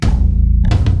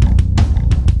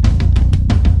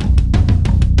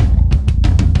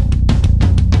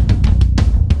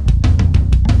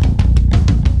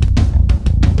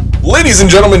Ladies and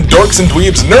gentlemen, dorks and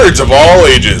dweebs, nerds of all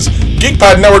ages,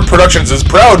 GeekPod Network Productions is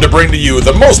proud to bring to you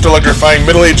the most electrifying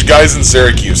middle-aged guys in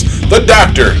Syracuse. The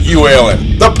Doctor, Hugh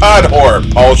Allen. The Pod Whore,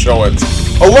 Paul Showens.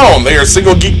 Alone, they are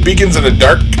single geek beacons in a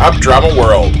dark cop drama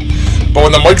world. But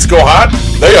when the mics go hot,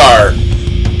 they are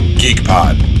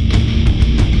GeekPod.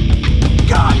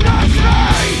 God bless me!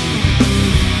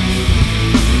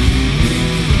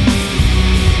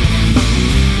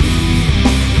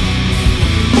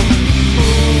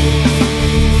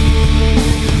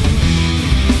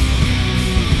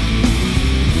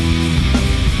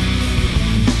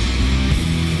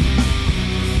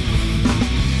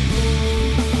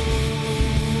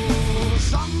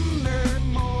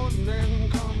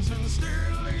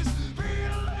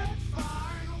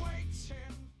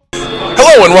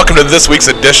 Hello and welcome to this week's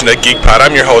edition of GeekPod.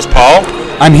 I'm your host, Paul.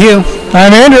 I'm Hugh.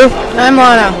 I'm Andrew. I'm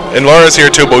Lana. And Laura's here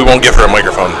too, but we won't give her a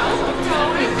microphone.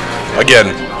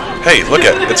 Again. Hey, look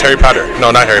at it's Harry Potter.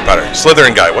 No, not Harry Potter.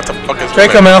 Slytherin guy. What the fuck is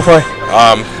Draco Malfoy.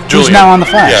 Julian. Who's now on the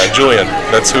Flash. Yeah, Julian.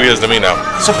 That's who he is to me now.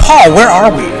 So, Paul, where are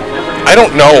we? I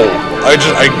don't know. I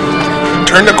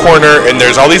turned a corner and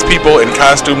there's all these people in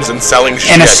costumes and selling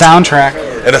shit. And a soundtrack.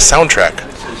 And a soundtrack.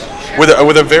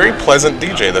 With a very pleasant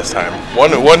DJ this time.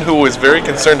 One who was very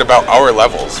concerned about our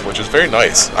levels, which is very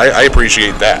nice. I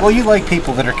appreciate that. Well, you like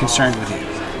people that are concerned with you.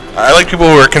 I like people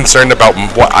who are concerned about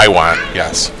what I want,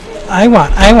 yes. I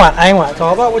want. It's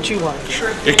all about what you want.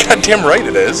 You're goddamn right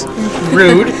it is.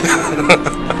 Rude.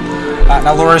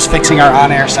 Now Laura's fixing our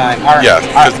on-air sign. Our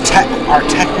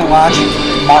technological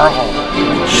marvel.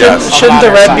 Shouldn't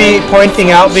the red be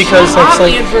pointing out because it's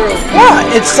like,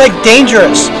 yeah, it's like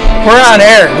dangerous. We're on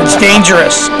air. It's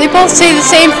dangerous. They both say the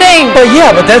same thing. But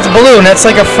yeah, but that's blue, and that's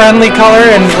like a friendly color,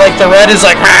 and like the red is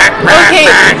like.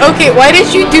 Okay. Why did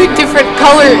you do different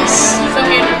colors?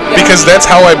 Because that's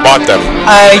how I bought them.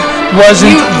 I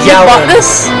wasn't yelling. You bought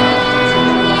this?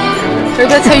 Or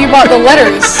that's how you bought the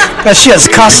letters? That shit's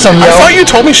custom, yo. I thought you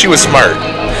told me she was smart.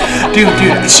 Dude,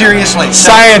 seriously.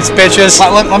 Science, bitches.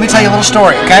 Let me tell you a little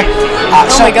story, okay? Oh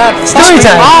my god. Story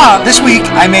time. This week,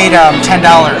 I made $10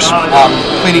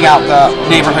 cleaning out the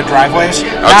neighborhood driveways.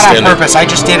 Not on purpose. I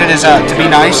just did it as to be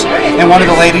nice. And one of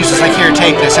the ladies was like, "Here,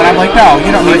 take this." And I'm like, "No,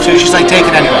 you don't need to." She's like, "Take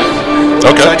it anyway."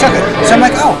 Okay. So I took it. So I'm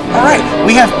like, "Oh, all right.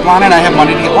 Lana and I have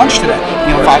money to get lunch today.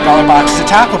 $5 boxes of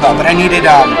Taco Bell, but I needed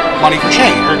money for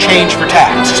change for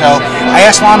tax." So I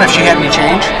asked Lana if she had any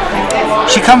change.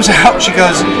 She comes out, she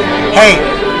goes, "Hey,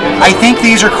 I think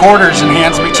these are quarters," and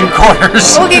hands me 2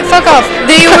 quarters. Okay, fuck off.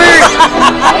 They were...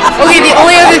 Okay, the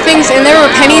only other things, and there were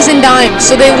pennies and dimes,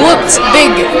 so they looked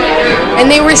big. And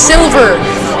they were silver.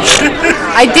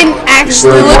 I didn't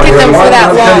actually look at them for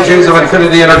that long. Of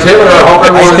Infinity Entertainment. I hope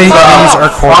everyone's these are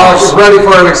quarters. ready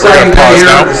for an exciting day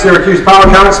here at the Syracuse Power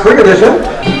Comics Spring Edition.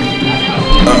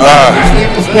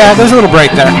 Yeah, there's a little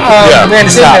break there.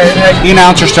 Stop. The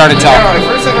announcer started talking.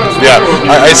 Yeah,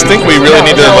 I think we really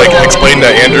need to explain to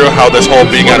Andrew how this whole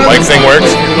being on mic thing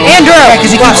works. Andrew! Yeah,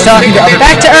 because he keeps talking to other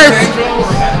Back to Earth.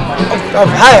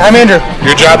 Hi, I'm Andrew.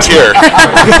 Your job's here.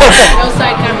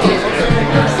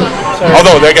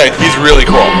 Although that guy, he's really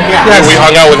cool. Yeah. Yes. We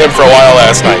hung out with him for a while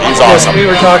last night. He's awesome. We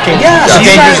were talking. Yeah, The so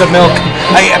dangers of milk.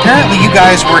 Apparently you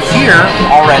guys were here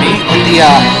already at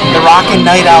the Rockin'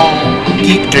 Night Owl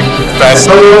Geek Fest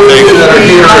So thing. that are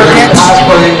here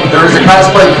cosplay. There is a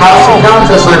cosplay costume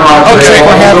contest later on Okay,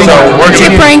 today. we're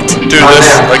gonna pranked. do this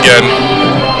again.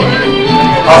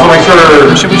 Also make sure.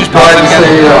 Should we just pause it again?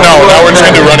 No, now we're just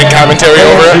gonna do running commentary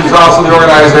over it. She's also the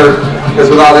organizer. Because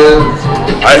without it,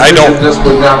 I don't. this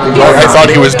would not be going I on.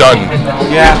 thought he was done.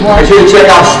 Yeah. Make sure you check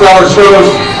out Stellar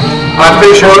Shows on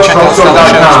Facebook, Check out Stellar Shows on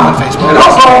Stellar.com. Facebook. And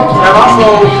also, I'm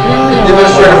also the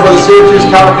administrator for the Syracuse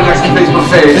Comic Connection Facebook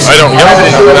page. I don't.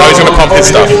 Now he's gonna pump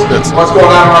his stuff. What's going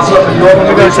on around stuff in your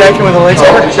We're going to attack him with a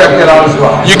lightsaber. Check it out as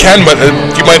well. You can, but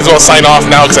you might as well sign off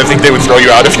now because I think they would throw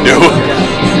you out if you do.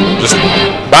 Just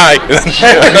bye. So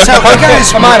you guys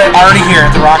are already here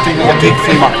at the Rockin' Night Geek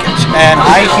Flea Market, and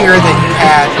I hear that you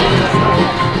had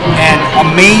an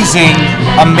amazing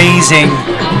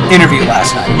interview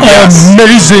last night. Yes.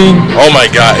 Amazing. Oh my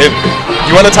god.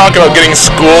 You want to talk about getting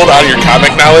schooled on your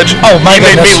comic knowledge? Oh my He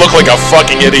made me goodness. look like a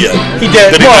fucking idiot. He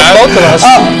did. Did he not? Both of us.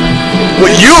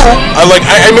 Well,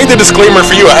 I made the disclaimer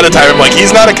for you ahead of time. I'm like, he's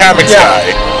not a comics Yeah.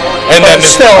 guy. And But then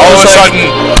still, all of a it's like-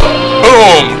 sudden,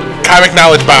 boom, comic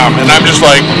knowledge bomb. And I'm just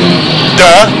like,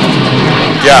 duh.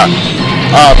 Yeah.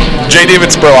 J. David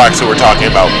Spurlock's who we're talking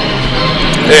about.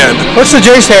 And What's the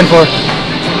J stand for?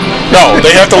 no,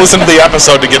 they have to listen to the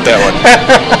episode to get that one.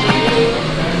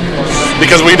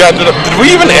 Because did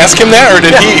we even ask him that, or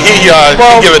did he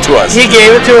give it to us? He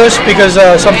gave it to us because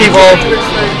some people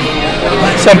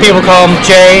call him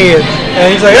Jay, and And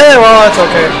he's like, well, that's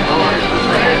okay.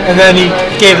 And then he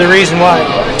gave the reason why.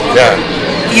 Yeah.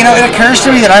 You know, it occurs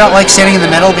to me that I don't like sitting in the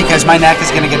middle because my neck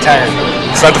is going to get tired.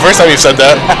 It's not the first time you've said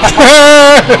that.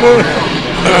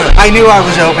 I knew I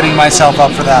was opening myself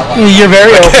up for that one. You're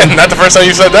very open. Not the first time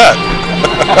you've said that.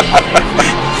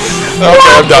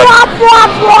 Okay, I'm done.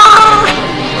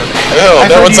 Ew,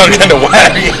 that one sounded kind of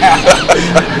wet.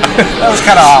 That was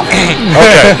kind of off.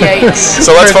 Okay. Yikes.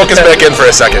 So let's focus back in for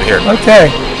a second here. Okay.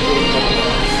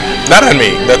 Not on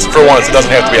me. That's for once. It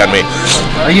doesn't have to be on me.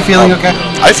 Are you feeling okay?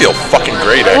 I feel fucking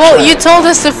great, actually. Well, you told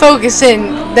us to focus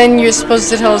in, then you're supposed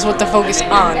to tell us what to focus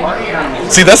on.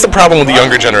 See, that's the problem with the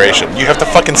younger generation. You have to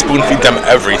fucking spoon feed them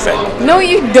everything. No,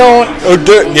 you don't.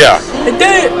 Yeah. I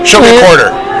did it. Show me a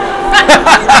quarter.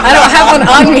 I don't have one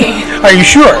on me. Are you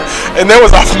sure? And that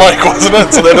was off mic, wasn't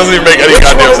it? So that doesn't even make any Which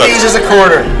one goddamn of these sense. is a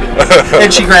quarter?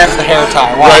 And she grabs the hair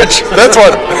tie. Right. Watch. That's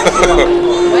what.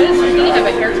 Why does he have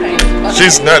a hair tie?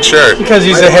 She's not sure. Because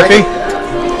he's a hippie.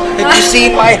 Have you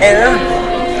seen my hair?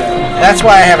 That's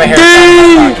why I have a hair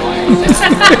tie.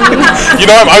 You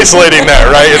know I'm isolating that,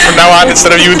 right? And from now on,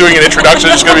 instead of you doing an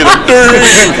introduction, it's just gonna be like.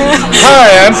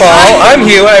 Hi, I'm Paul. I'm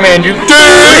Hugh. I'm Andrew.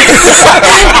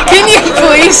 Can you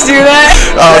please do that?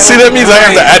 See, that means I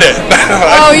have to edit.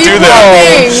 I Oh, do you that. poor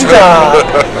thing. Stop.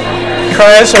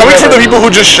 Cry us a Coming from the river. people who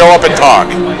just show up and talk.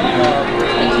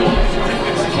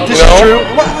 This No? is true.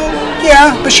 Well,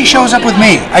 yeah, but she shows up with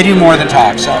me. I do more than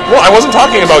talk, so. Well, I wasn't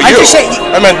talking about I you. just say-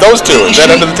 I meant those two, that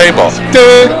end of the table.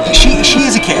 She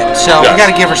is a kid, so Yeah. we got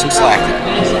to give her some slack.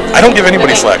 I don't give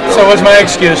anybody slack, though. So what's my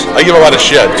excuse? I give a lot of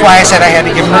shit. That's why I said I had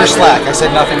to give her slack. I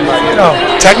said nothing about you. No.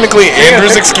 Technically,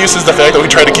 Andrew's excuse is the fact that we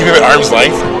try to keep him at arm's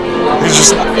length. He's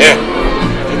just,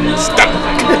 stop.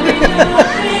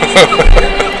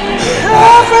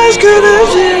 As good as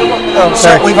you. Oh,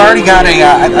 So sorry. we've already got a.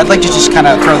 I'd like to just kind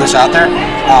of throw this out there.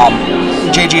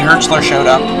 J.G. Hertzler showed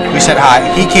up. We said hi.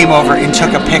 He came over and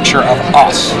took a picture of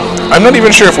us. I'm not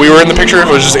even sure if we were in the picture,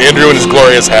 if it was just Andrew in his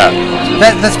glorious hat.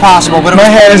 That's possible, but it My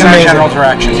was hat is in our amazing. general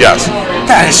direction. Yes.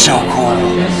 That is so cool.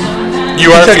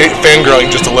 You are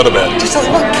fangirling just a little bit. Just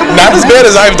look, come on, Not as man. bad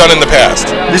as I've done in the past.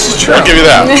 This is true. I'll give you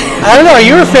that. I don't know.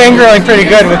 You were fangirling pretty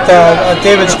good with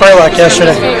David Spurlock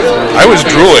yesterday. I was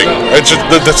drooling. It's just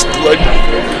that's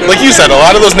like you said, a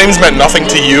lot of those names meant nothing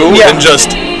to you, Yeah. and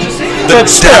just the But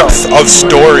still. depth of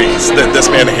stories that this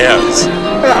man has.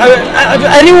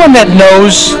 Anyone that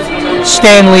knows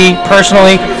Stan Lee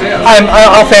personally,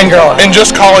 I'll fangirl him. And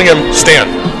just calling him Stan.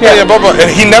 Yeah. Blah, blah. And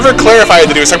he never clarified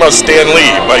that he was talking about Stan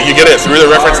Lee, but you get it through the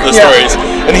reference to the Yeah. stories.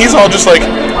 And he's all just like,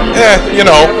 you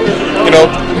know,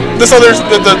 this other,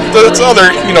 this other,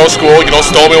 school,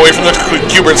 stole me away from the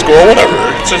Cuban school, whatever.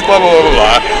 It's just blah, blah, blah,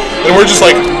 blah, blah. And we're just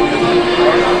like,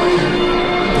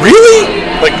 really?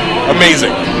 Like,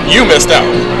 amazing. You missed out.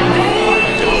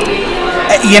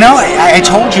 I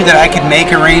told you that I could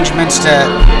make arrangements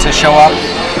to show up.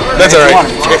 That's If all you right.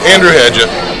 wanted to. Andrew had you.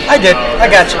 I did. I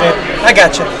got you, dude. I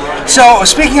got you. So,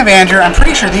 speaking of Andrew, I'm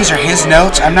pretty sure these are his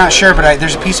notes. I'm not sure, but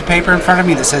there's a piece of paper in front of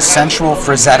me that says Sensual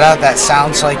Frazetta. That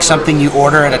sounds like something you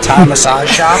order at a Thai massage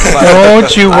shop. But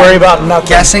Don't you worry about I'm nothing.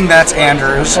 guessing that's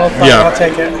Andrew's. Oh, fine, Yeah. I'll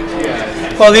take it.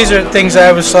 Well, these are things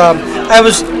I was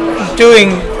doing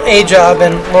a job,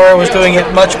 and Laura was doing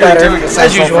it much better, doing a as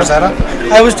Sensual usual. Frazetta?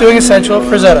 I was doing a Sensual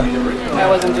Frazetta. I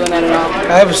wasn't doing that at all.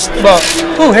 I was,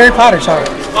 Harry Potter song.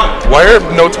 Why are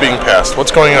notes being passed?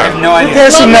 What's going on? No idea.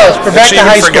 Passing notes. We're back She to even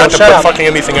high school. forgot to Shut put up. fucking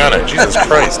anything on it. Jesus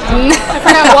Christ. I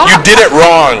forgot what? You did it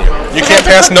wrong. You can't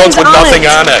pass notes with nothing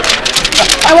on it.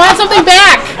 I want something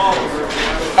back.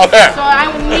 Okay. So I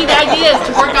need ideas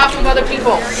to work off with other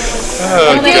people.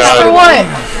 Oh, Ideas God. for what?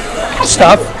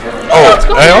 Stuff. Oh,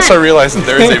 go I back. also realized that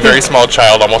there is a very small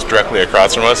child almost directly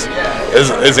across from us.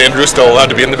 Is Andrew still allowed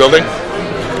to be in the building?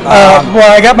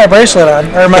 Well, I got my bracelet on,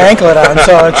 or my anklet on,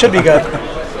 so it should be good.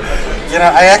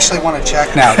 I actually want to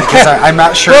check now because I'm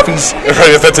not sure if he's.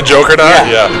 If that's a joke or not?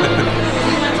 Yeah.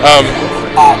 Yeah.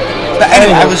 But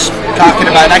anyway, I was talking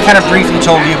about, and I kind of briefly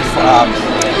told you before.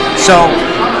 So,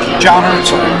 John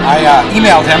Hertzler, I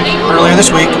emailed him earlier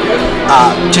this week,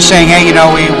 just saying, hey,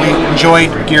 we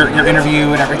enjoyed your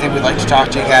interview and everything. We'd like to talk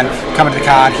to you again. Coming to the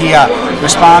con. He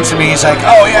responds to me. He's like,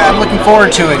 oh yeah, I'm looking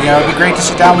forward to it. It'd be great to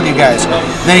sit down with you guys.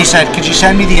 Then he said, could you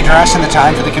send me the address and the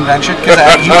time for the convention? Because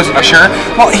he wasn't sure.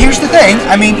 Well, here's the thing.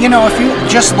 I mean, if you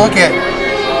just look at.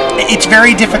 It's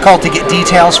very difficult to get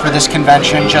details for this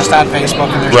convention just on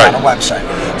Facebook, and there's Right. not a website.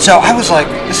 So I was like,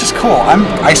 this is cool.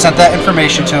 I sent that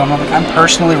information to him. I'm like, I'm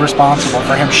personally responsible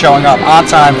for him showing up on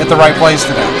time at the right place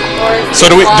today. So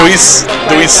do we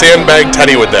sandbag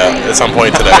Teddy with that at some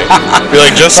point today? Be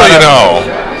like, just so you know.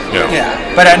 Yeah.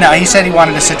 But no, he said he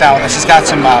wanted to sit down with us. He's got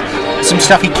some some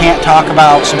stuff he can't talk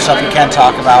about, some stuff he can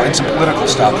talk about, and some political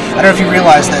stuff. I don't know if you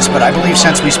realize this, but I believe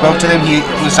since we spoke to him, he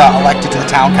was elected to the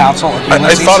town council of I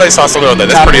Ulysses. thought I saw something about that.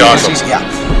 That's Town of pretty awesome. Ulysses, yeah.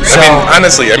 I mean,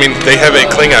 honestly, they have a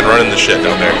Klingon running the shit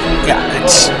down there. Yeah,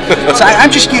 it's. So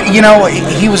I'm just,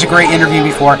 he was a great interview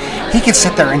before. He could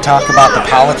sit there and talk about the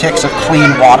politics of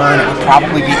clean water, and it would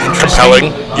probably be interesting.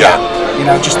 Compelling, yeah.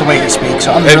 Just the way he speaks.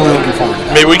 So I'm really looking forward to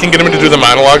that. Maybe we can get him to do the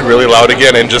monologue really loud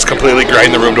again and just completely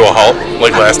grind the room to a halt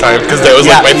like last time, because that was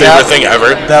like my favorite thing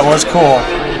ever. That was cool.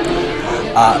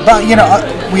 But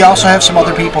we also have some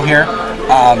other people here.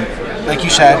 Like you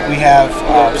said, we have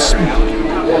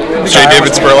J.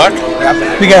 David Spurlock.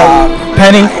 Yep. We got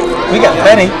Penny. We got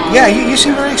Penny. Yeah, you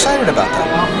seem very excited about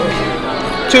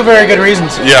that. 2 very good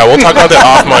reasons. Yeah, we'll talk about that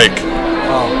off mic.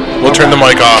 We'll turn the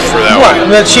mic off for that one.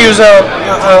 That she was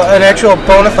an actual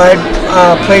bona fide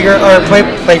playgirl,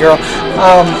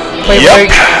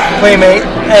 playmate,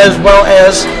 as well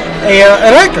as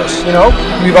an actress.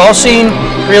 We've all seen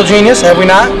Real Genius, have we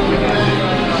not?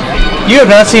 You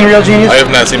have not seen Real Genius? I have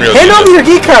not seen Real Hand Genius. over your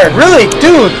geek card, really,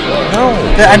 dude. No.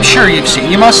 I'm sure you've seen.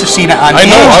 You must have seen it on. I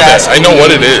know of it. VHS. I know what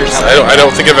it is. I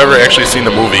don't think I've ever actually seen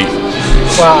the movie.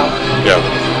 Wow. Yeah.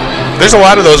 There's a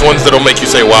lot of those ones that'll make you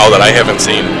say, wow, that I haven't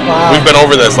seen. Wow. We've been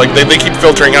over this. Like, they keep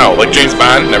filtering out. Like James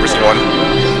Bond, never seen one.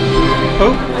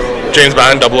 Who? James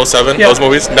Bond, 007, Yeah. those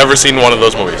movies. Never seen one of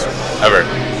those movies. Ever.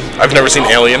 I've never seen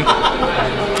Alien.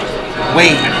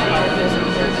 Wait.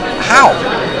 How?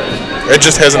 It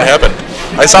just hasn't happened.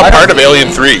 I saw part of Alien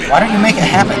 3. Why don't you make it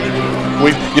happen?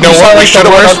 You know what? We should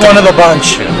the have worst one of the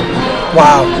bunch.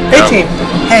 Wow. Hey, team.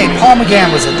 Hey, Paul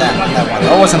McGann was at that one.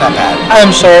 It wasn't that bad.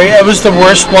 I'm sorry. It was the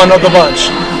worst one of the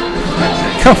bunch.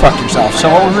 Go fuck yourself. So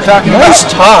what were we talking Nice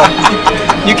about? talk.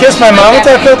 You kissed my mom with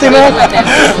that filthy mouth?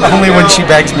 Only when she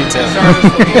begs me to.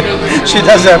 She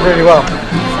does that pretty well.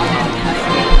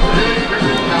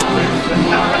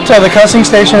 So the cussing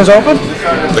station is open?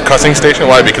 The cussing station?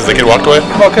 Why? Because the kid walked away?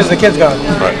 Well, because the kid's gone.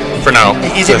 Right. For now.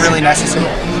 Is it really necessary?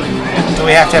 Do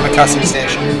we have to have a cussing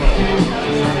station?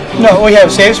 No, we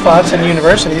have safe spots in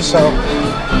universities, so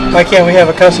why can't we have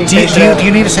a cussing Do station?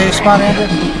 you need a safe spot, Andrew?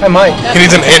 I might. He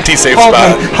needs an anti-safe Hold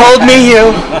spot. me. Hold me,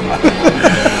 you.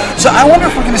 So I wonder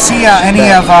if we're going to see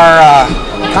any of our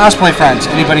cosplay friends.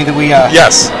 Anybody that we...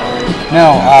 Yes.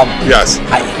 No. Yes.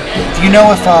 Do you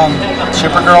know if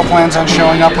Supergirl plans on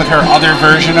showing up with her other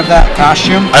version of that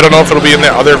costume? I don't know if it'll be in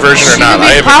that other version or not.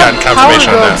 I haven't gotten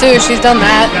confirmation Power on Girl that. too. She's done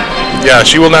that. Yeah,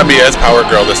 she will not be as Power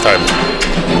Girl this time.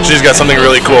 She's got something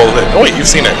really cool. Oh wait, you've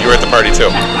seen it. You were at the party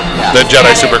too. The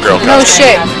Jedi Supergirl No costume.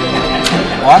 shit.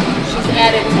 What?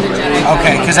 Added to the Jedi.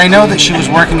 Okay, because I know that she was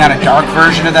working on a dark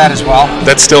version of that as well.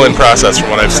 That's still in process from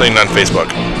what I've seen on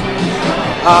Facebook.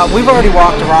 We've already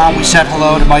walked around. We said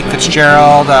hello to Mike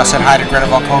Fitzgerald, said hi to Greta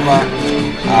Volkova.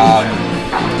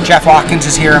 Jeff Watkins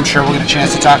is here. I'm sure we'll get a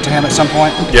chance to talk to him at some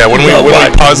point. Yeah, when we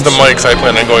pause the mics, I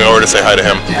plan on going over to say hi to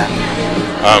him. Yeah.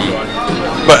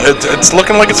 But it's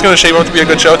looking like it's going to shape up to be a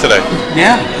good show today.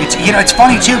 Yeah. It's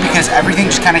funny too because everything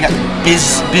just kind of got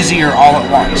busier all at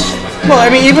once. Well,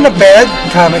 I mean, even a bad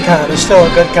Comic-Con is still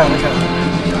a good Comic-Con.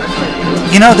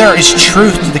 There is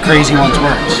truth to the crazy one's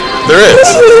words. There is.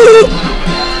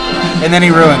 And then he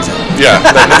ruins it. Yeah.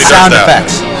 Then he does Sound that.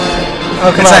 effects. Oh,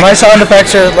 come It's on. like- My sound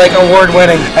effects are like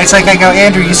award-winning. It's like I go,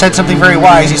 Andrew, you said something very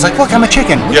wise. He's like, look, I'm a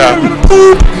chicken. Yeah.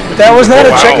 That was not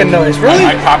a Wow. chicken noise. Really?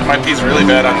 I popped my piece really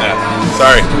bad on that.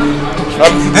 Sorry.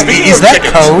 Speaking Is of that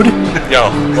chickens- code?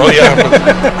 Yo. Well, yeah.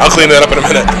 I'll clean that up in a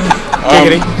minute.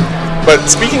 Giggity. But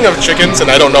speaking of chickens, and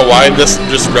I don't know why this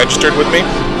just registered with me.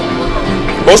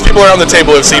 Most people around the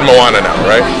table have seen Moana now,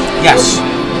 right? Yes.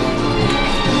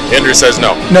 Andrew says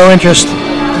no. No interest.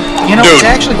 Dude, It's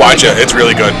actually watch pretty it. It's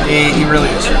really good. good. He really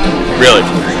is. Really.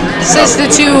 Says the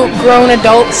 2 grown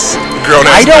adults. Grown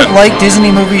I ass don't men. like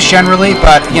Disney movies generally,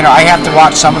 but I have to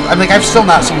watch some of. I've still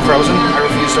not seen Frozen. I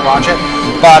refuse to watch it.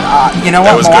 But you know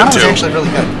That what? was good, Moana was too. actually really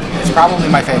good. It's probably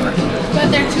my favorite. But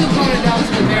they're 2 grown adults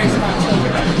with very small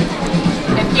children.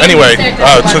 If Anyway, Andrew sat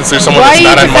down and since there's watched someone Why that's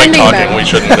are not you on mic defending talking, them? we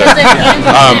shouldn't. Because if Andrew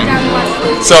sat down and watched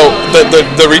Frozen, So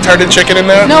the retarded chicken in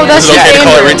there? No, that's Is it okay to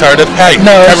call it Andrew. retarded? Hey,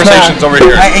 No, it's conversation's not. over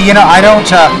here. I don't.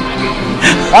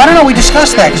 I don't know. We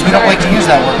discussed that because we don't like to use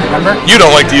that word. Remember? You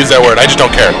don't like to use that word. I just don't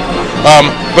care.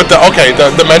 But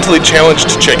the mentally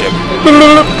challenged chicken. You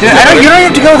don't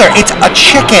have to go there. It's a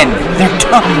chicken. They're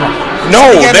dumb.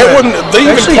 No, Forget that it. wouldn't. They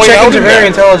even Actually, point out chickens in are very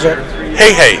there. intelligent.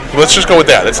 Hey Hey. Let's just go with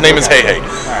that. Its name is Hey Hey.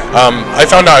 I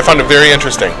found it very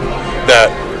interesting that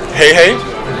Hey Hey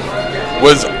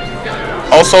was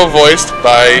also voiced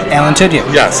by. Alan Tudyk.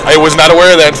 Yes, I was not aware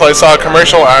of that until I saw a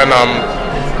commercial on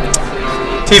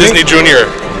TV? Disney Junior,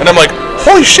 and I'm like,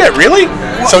 holy shit, really?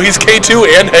 So he's K2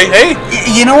 and Hey Hey?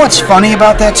 You know what's funny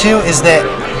about that too is that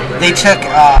they took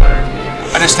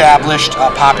an established,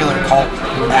 popular cult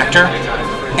actor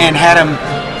and had him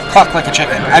cluck like a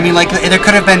chicken. I mean, like there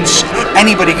could have been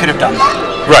anybody could have done that.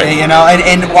 Right. You know,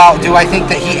 and while do I think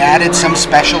that he added some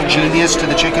special genius to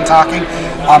the chicken talking?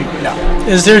 No.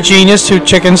 Is there genius to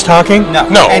chickens talking? No.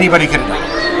 No. Anybody could have done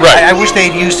it. Right. I wish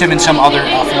they'd used him in some other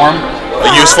form. A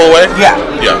useful way? Yeah.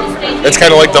 Yeah. It's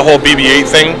kind of like the whole BB-8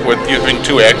 thing with having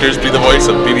two actors be the voice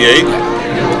of BB-8.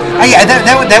 Yeah,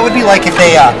 that would be like if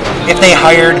they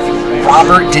hired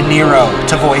Robert De Niro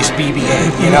to voice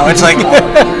BB-8. You know, it's like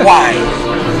why?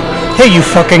 Hey, you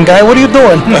fucking guy, what are you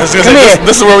doing? I was gonna Come say, here.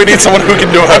 this is where we need someone who can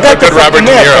do a I got the good Robert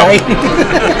De fucking Niro.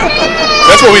 guy.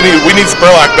 That's what we need. We need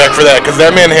Spurlock back for that because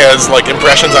that man has like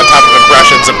impressions on top of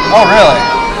impressions, and Oh, really?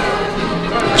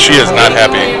 she is not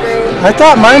happy. I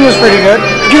thought mine was pretty good.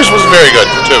 Yours was very good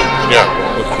too. Yeah,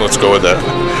 let's go with that.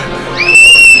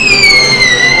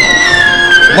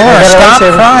 Laura, I got a stop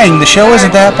lightsaber. crying. The show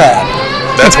isn't that bad.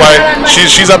 That's why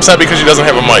she's upset because she doesn't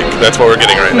have a mic. That's what we're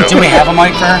getting right now. Do we have a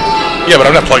mic for her? Yeah, but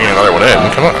I'm not plugging another one in.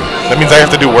 Come on. That means I have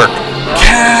to do work.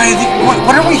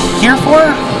 What are we here for?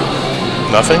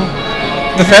 Nothing.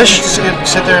 The fish? Just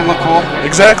sit there and look cool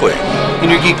Exactly. in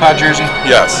your Geek Pod jersey.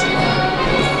 Yes.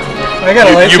 I got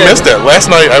a You lightsaber. missed it. Last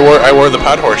night I wore the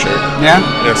Pod Horse shirt. Yeah.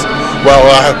 Yes. Well,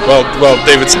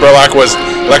 David Spurlock was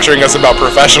lecturing us about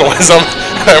professionalism.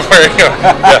 I'm wearing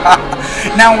yeah.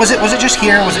 Now, was it just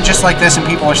here? Was it just like this, and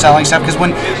people are selling stuff? Because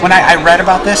when I read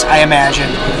about this, I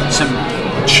imagined some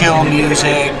chill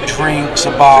music, drinks,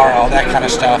 a bar, all that kind of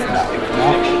stuff.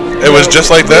 No. It was just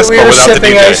like this, We but were without the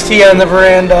sipping DJ. iced tea on the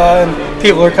veranda, and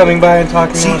people were coming by and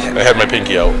talking. See, I had my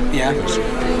pinky out. yeah.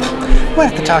 We'll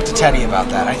have to talk to Teddy about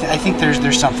that. I think there's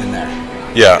something there.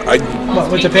 Yeah,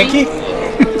 What, with the pinky?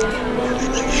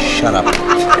 Shut up.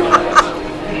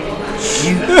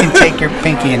 You can take your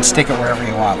pinky and stick it wherever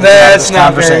you want. Let's have That's this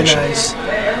not very conversation. nice.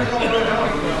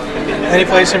 Any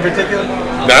place in particular?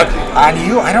 not. On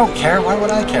you, I don't care. Why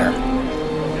would I care?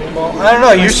 Well, I don't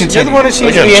know. You're the one who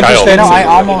seems to Like be a child. interested. You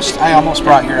know, I almost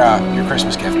brought your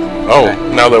Christmas gift. Oh,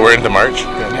 Okay. now that we're into March.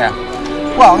 Yeah.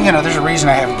 Well, you know, there's a reason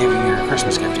I haven't given you your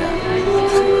Christmas gift yet.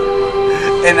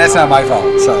 And that's not my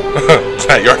fault, so. It's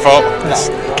not your fault.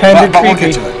 Kind of But we'll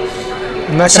creepy. get to it.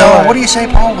 I'm not So, gonna lie. what do you say,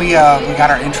 Paul? We got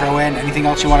our intro in. Anything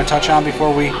else you want to touch on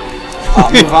before we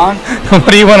move on? What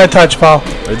do you want to touch, Paul?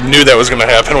 I knew that was going to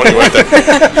happen when you went there.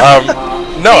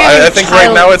 No, I think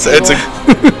right now it's a.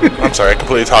 I'm sorry, I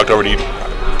completely talked over to you.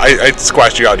 I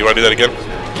squashed you out. Do you want to do that again?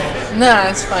 Nah,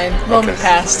 it's fine. Moment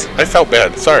passed. I felt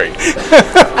bad. Sorry.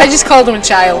 I just called him a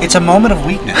child. It's a moment of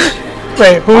weakness.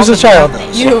 Wait, who's the child?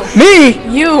 You. Me?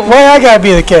 You. Why I gotta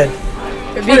be the kid?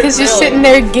 Because you're sitting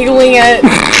there giggling at.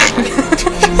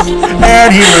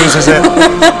 And he loses it.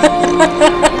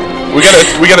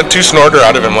 We got a 2 snorter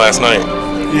out of him last night.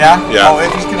 Yeah? Yeah. Oh,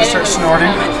 if he's going to start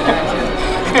snorting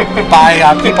by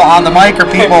people on the mic or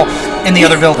people in the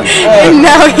other building. And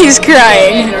now he's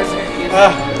crying.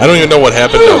 I don't even know what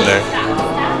happened down there.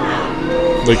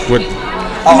 Like what?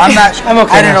 Oh, I'm not. I'm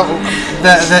okay I don't now. know.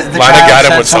 The Lana child got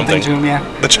him said with something. to him,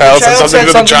 yeah. The child said something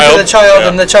to the child. Yeah.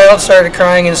 And the child started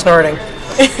crying and snorting.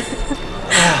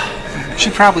 She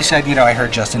probably said, you know, I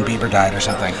heard Justin Bieber died or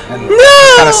something. And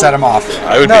No! kind of set him off.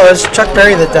 I would No, be, it's Chuck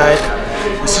Berry that died,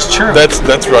 This is true.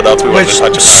 that's what else we wanted which to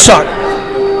touch on.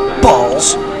 sucked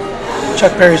balls.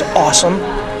 Chuck Berry's awesome.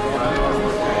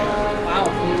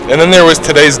 And then there was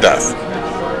today's death.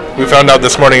 We found out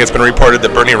this morning it's been reported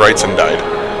that Bernie Wrightson died.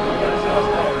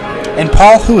 And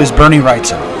Paul, who is Bernie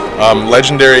Wrightson?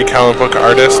 Legendary comic book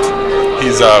artist.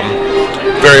 He's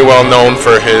very well known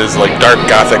for his like dark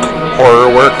gothic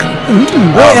horror work.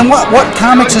 Really? And what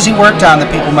comics has he worked on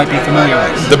that people might be familiar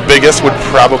with? The biggest would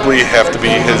probably have to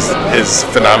be his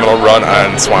phenomenal run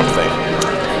on Swamp Thing.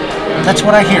 That's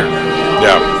what I hear.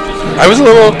 Yeah. I was a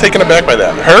little taken aback by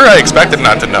that. Her, I expected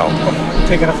not to know.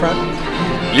 Taking a front.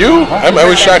 You? I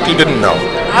was shocked you didn't know.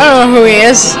 I don't know who he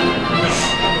is.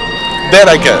 That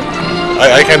I get.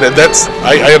 I kind of,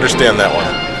 I understand that one.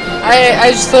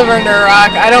 I just live under a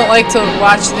rock. I don't like to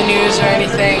watch the news or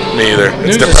anything. Me either.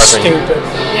 It's News is depressing. stupid.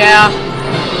 Yeah.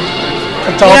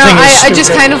 Adulting is I stupid.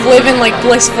 just kind of live in like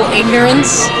blissful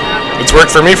ignorance. It's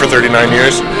worked for me for 39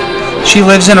 years. She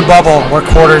lives in a bubble where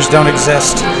quarters don't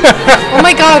exist. Oh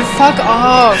my god, fuck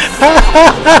off.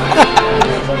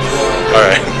 All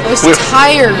right. I was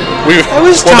tired. I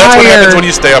was Well, that's what happens tired. when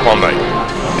you stay up all night.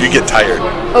 You get tired.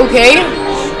 Okay?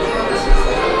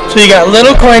 So you got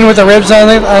little coin with the ribs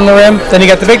on the rim, then you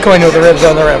got the big coin with the ribs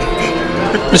on the rim.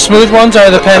 The smooth ones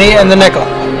are the penny and the nickel.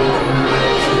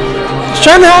 Just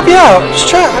trying to help you out.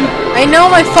 Just try. I know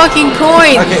my fucking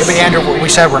coins. Okay, but Andrew, we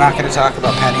said we're not going to talk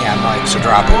about Penny on mic, so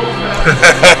drop it.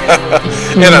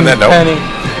 And on that note, Penny.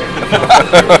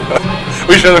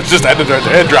 we should have just ended right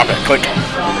there and drop it. Click.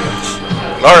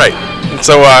 All right.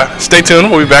 So stay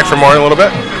tuned. We'll be back for more in a little bit.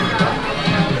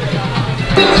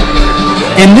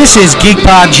 And this is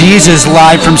GeekPod Jesus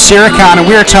live from Syracon, and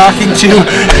we are talking to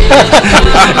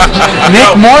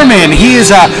Nick Mormon. He is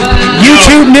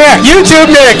YouTube Nick. YouTube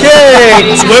Nick,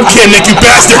 yay! Webcam Nick, you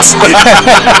bastards!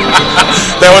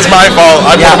 That was my fault.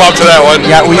 I put him up to that one.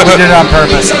 Yeah, we did it on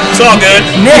purpose. It's all good.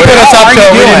 Nick, Put us how up are you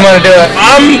though, we didn't doing? want to do it.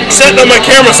 I'm setting up my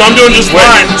camera, so I'm doing just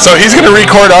fine. So he's going to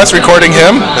record us recording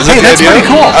him? Is Hey, that the that's idea? pretty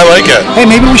cool. I like it. Hey,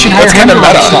 maybe we should hire That's him kind to of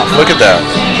write meta. stuff. Look at that.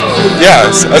 Yeah,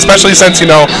 especially since,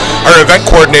 our event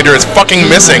coordinator is fucking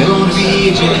missing.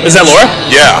 Is that Laura?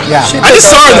 Yeah. Yeah. I just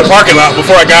saw her in the parking lot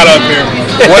before I got up here.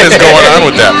 What is going on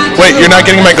with that? Wait, you're not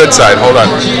getting my good side. Hold on.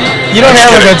 You don't have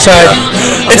a good side.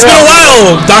 It's been a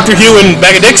while, Dr. Hugh and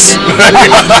Bag of Dicks.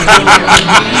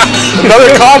 Another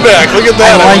callback. Look at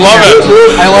that. I love it.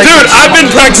 I like Dude, it. I've been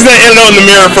practicing that in and out in the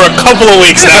mirror for a couple of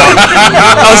weeks now.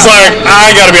 I was like,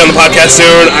 I gotta be on the podcast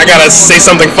soon. I gotta say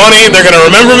something funny. They're gonna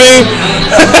remember me.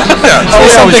 Oh,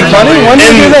 something funny? When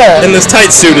did you do that? And this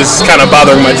tight suit is kind of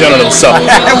bothering my genitals, so.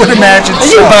 I would imagine Are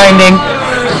you so. binding?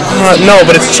 No,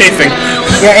 but it's chafing.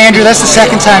 Yeah, Andrew, that's the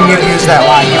second time you've used that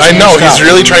line. I know. He's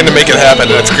really trying to make it happen,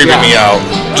 and it's creeping me out.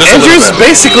 Just a Andrew's little bit.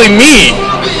 basically me.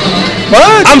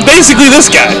 What? I'm basically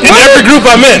this guy in every group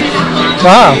I'm in.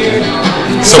 Wow.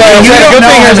 So is You that a don't good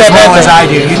know thing or him is as that a well bad as thing?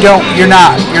 I do. You're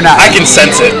not. I can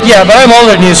sense it. Yeah, but I'm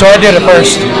older than you, so I did it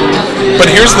first.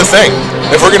 But here's the thing.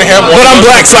 If we're going to have one But I'm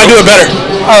black, so I do it better.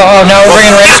 Oh, now we're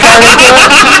bringing race card into it?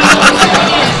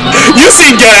 You've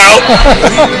seen Get Out.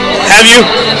 Have you?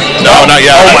 No, not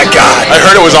yet. Oh my God. I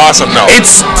heard it was awesome, though.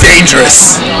 It's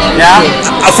dangerous. Yeah.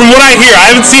 From what I hear,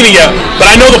 I haven't seen it yet, but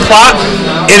I know the plot.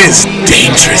 It is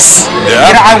dangerous.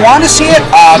 Yeah? I want to see it.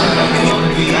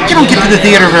 You don't get to the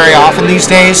theater very often these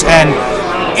days, and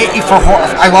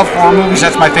I love horror movies.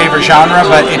 That's my favorite genre,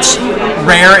 but it's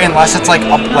rare unless it's like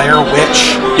a Blair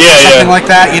Witch, Yeah, something yeah. like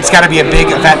that. It's got to be a big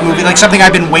event movie, like something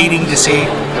I've been waiting to see.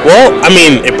 Well, I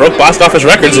mean, it broke box office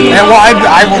records, and And, well,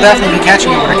 I will definitely be catching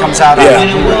it when it comes out. Yeah. On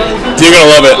Blu-ray. you're gonna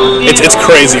love it. It's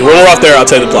crazy. When we're off there, I'll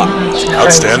tell you the plot.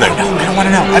 Outstanding. I don't want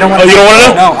to know. I don't want Oh, to. you don't want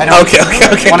to know? No, I don't. Okay.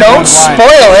 Wanna go Don't blind.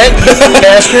 spoil it,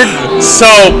 bastard. So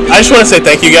I just want to say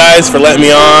thank you guys for letting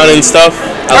me on and stuff.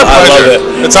 Our I love pleasure.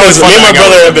 it. It's always fun Me and my to hang out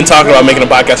brother with have been talking about making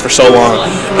a podcast for so long,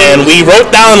 and we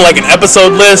wrote down like an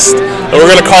episode list, and we're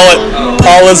gonna call it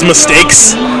Paula's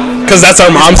Mistakes. Because that's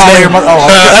our mom's Paula name. your mother- oh,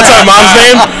 okay. That's our mom's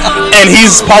name. And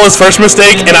he's Paula's first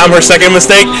mistake, and I'm her second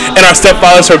mistake, and our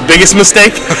stepfather's her biggest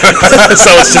mistake.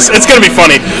 So it's gonna be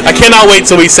funny. I cannot wait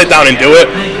till we sit down and do it.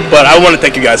 But I want to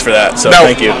thank you guys for that. So Now,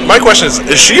 thank you. my question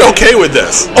is she okay with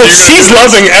this? Oh, she's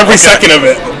loving every second of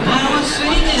it.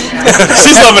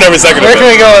 She's loving every second of Where it. can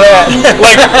we go with that?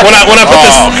 Like when I put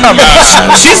this, Oh, come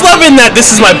on. she's loving that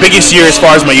this is my biggest year as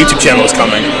far as my YouTube channel is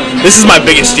coming. This is my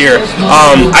biggest year.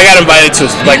 I got invited to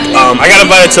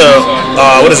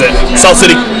what is it? Salt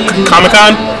City Comic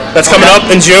Con that's coming up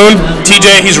in June.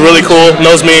 TJ, he's really cool,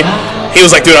 knows me. He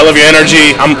was like, dude, I love your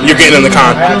energy. You're getting in the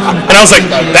con. And I was like,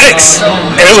 thanks.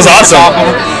 And it was awesome.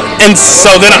 And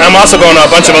so then I'm also going to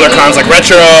a bunch of other cons like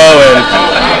Retro,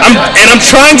 and I'm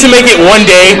trying to make it one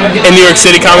day in New York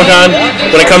City Comic Con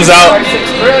when it comes out.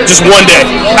 Just one day.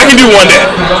 I can do one day.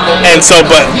 And so,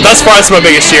 but thus far, it's my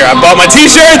biggest year. I bought my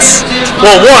T-shirts.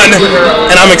 Well, one,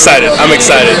 and I'm excited. I'm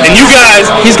excited. And you guys,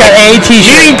 He's got a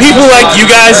T-shirt. meeting people like you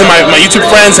guys and my YouTube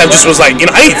friends have just was like,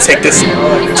 I need to take this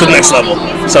to the next level.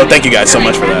 So thank you guys so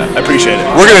much for that. I appreciate it.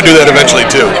 We're going to do that eventually,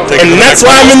 too. Take it to And the that's next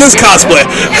why I'm in this cosplay.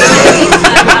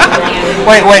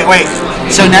 Wait.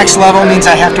 So next level means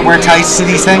I have to wear tights to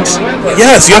these things?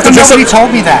 Yes, you have to dress up. Nobody told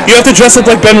me that. You have to dress up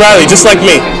like Ben Reilly, just like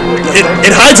me.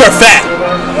 It hides our fat.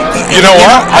 You know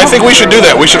what? I think we should do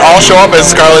that. We should all show up as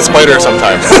Scarlet Spider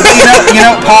sometime. you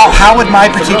know, Paul, how would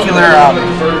my particular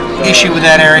issue with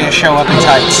that area show up in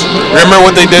tights? Remember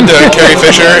what they did to Carrie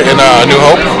Fisher in New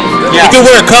Hope? You could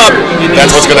wear a cup.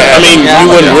 That's what's going to I happen. mean, you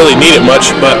wouldn't really need it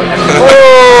much, but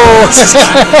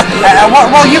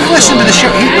Well, you've listened to the show.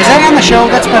 Was that on the show?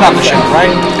 That's been on the show,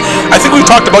 right? I think we've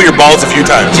talked about your balls a few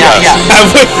times. Yeah.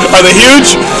 are they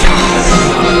huge?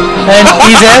 And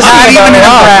he's Not asking even about in it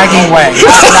a all. bragging way.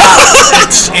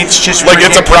 It's just Like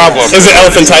it's a problem. Is it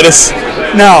elephantitis?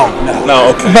 No.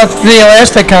 No, okay. But the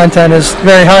elastic content is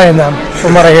very high in them,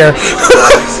 from what I hear.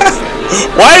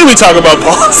 Why did we talk about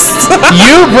balls?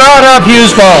 You brought up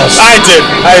Hughes balls. I did.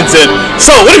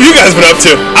 So, what have you guys been up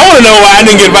to? I want to know why I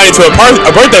didn't get invited to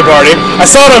a birthday party. I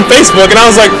saw it on Facebook, and I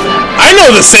was like, I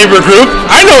know the Saber group.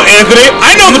 I know Anthony.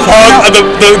 I know the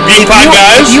Geek Pod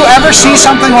guys. If you ever see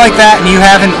something like that and we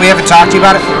haven't talked to you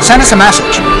about it, send us a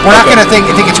message. We're not going to think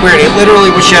it's weird. It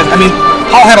literally was just, I mean,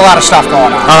 Paul had a lot of stuff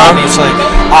going on, obviously.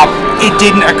 It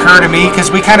didn't occur to me because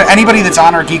we kind of, anybody that's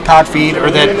on our Geek Pod feed or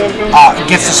that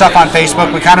gets the stuff on Facebook,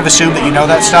 we kind of assume that you know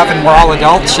that stuff and we're all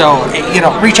adults, so,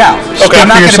 reach out. Okay. I'm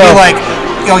not going to be like,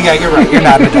 oh yeah, you're right, you're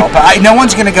not an adult. But no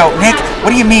one's going to go, Nick, what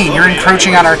do you mean? You're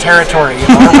encroaching on our territory,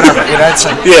 or whatever. It's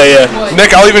like, Yeah.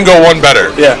 Nick, I'll even go one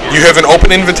better. Yeah. You have an open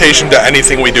invitation to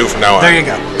anything we do from now on. there you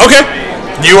go. Okay.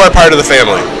 You are part of the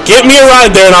family. Get me a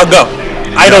ride there and I'll go.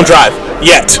 I don't drive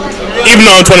yet, even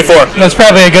though I'm 24. That's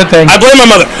probably a good thing. I blame my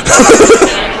mother.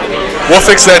 We'll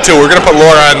fix that too. We're gonna put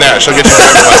Laura on that. She'll get you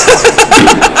driving lessons.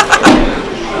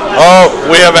 Oh,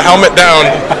 we have a helmet down.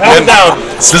 Helmet down.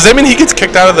 Does that mean he gets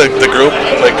kicked out of the group?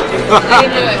 Like,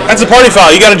 That's a party foul.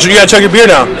 You gotta chug your beer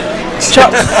now.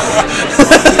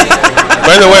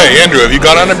 by the way, Andrew, have you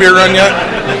gone on a beer run yet?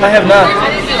 I have not.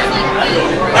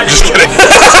 I'm just kidding.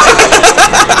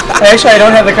 Actually, I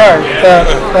don't have the car.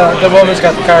 The woman's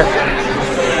got the car.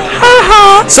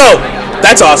 So,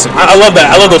 that's awesome. I love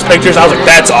that. I love those pictures. I was like,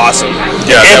 that's awesome.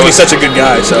 Yeah, that Anthony's was- such a good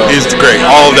guy. So He's great.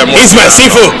 All of them. he's my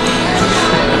Sifu.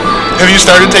 Have you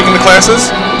started taking the classes?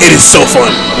 It is so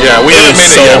fun. Yeah, we haven't made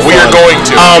it yet. We are going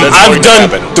to. That's I've going to done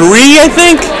happen. 3, I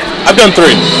think. I've done 3,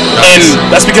 and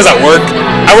that's because I work.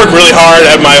 I work really hard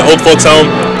at my old folks' home.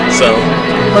 So,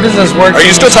 What is this work? Are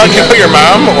you still talking about your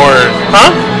mom or huh?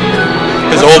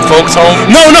 his old folks' home?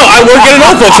 No, I work at an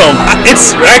old folks' home.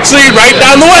 It's actually right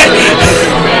down the way.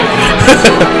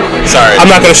 Sorry. I'm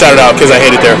not gonna shout it out because I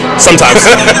hate it there sometimes.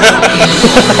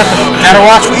 Gotta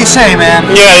watch what you say, man.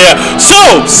 Yeah.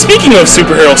 So, speaking of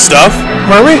superhero stuff,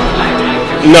 Were we?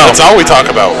 no. That's all we talk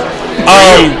about.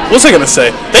 What was I gonna say?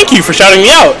 Thank you for shouting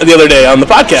me out the other day on the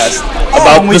podcast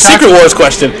about we the talked- Secret Wars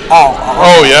question.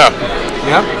 Oh yeah.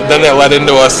 Yep. Then that led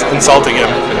into us insulting him.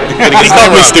 He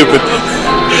called me stupid.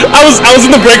 I was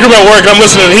in the break room at work and I'm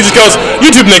listening and he just goes,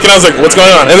 YouTube Nick, and I was like, what's going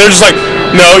on? And they're just like,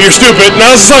 no, you're stupid. And I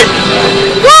was just like,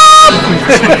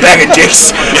 what? Bag of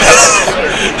dicks.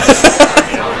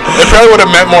 It probably would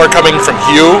have meant more coming from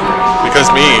you because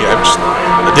me, I'm just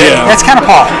a dick. Yeah. That's kind of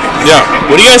Paul. Yeah.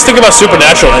 What do you guys think about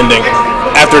Supernatural ending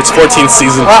after its 14th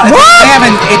season? Well, they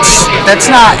haven't. That's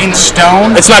not in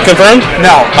stone. It's not confirmed?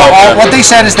 No. Okay. What they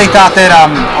said is they thought that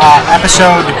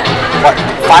episode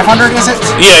 500 is it?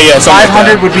 Yeah, something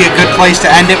like 500 would be a good place to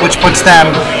end it, which puts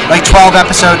them like 12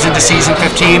 episodes into season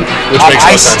 15. Which makes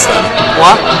no sense then.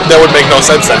 What? That would make no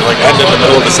sense then. Like end in the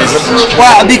middle of the season.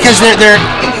 Well, because they're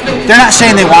not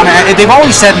saying they want to. They've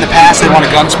always said in the past they want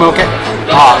to gunsmoke it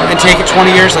and take it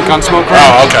 20 years like Gunsmoke.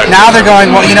 Oh, okay. Now they're going.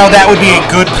 Well, that would be a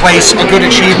good place, a good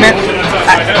achievement.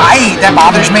 That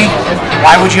bothers me.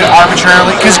 Why would you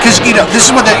arbitrarily? Because this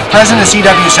is what the president of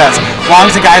CW says. As long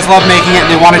as the guys love making it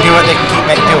and they want to do it, they can keep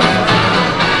doing it.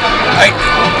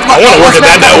 I want to work at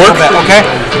that network. Okay.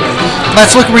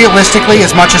 Let's look realistically.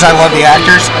 As much as I love the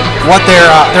actors, what their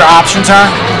options are.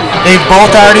 They've both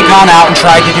already gone out and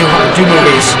tried to do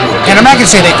movies, and I'm not gonna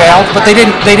say they failed, but they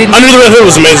didn't. Under the Red Hood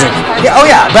was amazing. Yeah, oh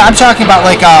yeah, but I'm talking about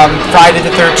like Friday the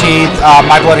 13th,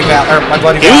 My Bloody Valentine.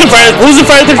 Who was in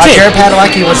Friday the 13th? Jared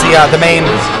Padalecki was the main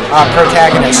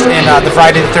protagonist in the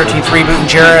Friday the 13th reboot,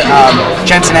 and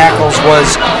Jensen Ackles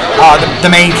was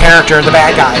the main character, the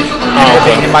bad guy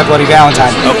in My Bloody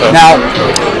Valentine. Okay. Now,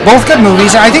 both good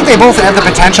movies, and I think they both have the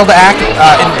potential to act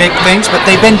in big things, but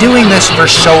they've been doing this for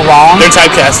so long. They're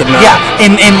typecasted now.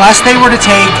 Yeah, unless they were to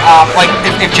take, like,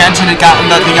 if Jensen had gotten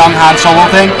the young Han Solo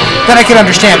thing, then I could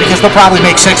understand, because they'll probably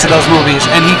make 6 of those movies,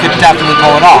 and he could definitely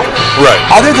pull it off. Right.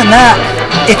 Other than that,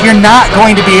 if you're not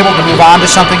going to be able to move on to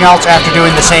something else after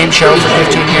doing the same show for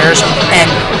 15 years, and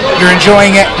you're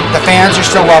enjoying it, the fans are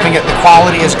still loving it, the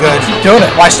quality is good, Doing it.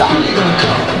 why stop?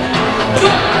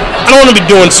 I don't want to be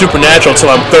doing Supernatural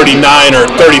until I'm 39 or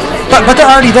 30. But they're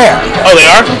already there. Oh, they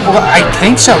are? Well, I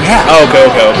think so, yeah. Oh, okay.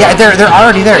 Yeah, they're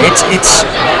already there.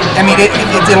 I mean,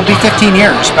 it'll be 15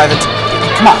 years by the time.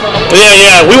 Come on.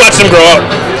 Yeah. We watched them grow up.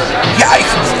 Yeah,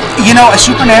 a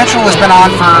Supernatural has been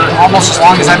on for almost as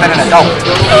long as I've been an adult.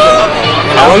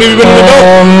 How long have you been an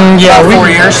adult? Yeah, About we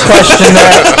 4 years. question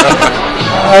that.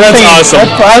 That's awesome.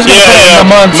 I was gonna say a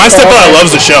month. My stepfather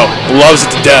loves the show. Loves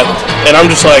it to death. And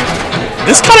I'm just like,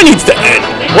 this kind of needs to end.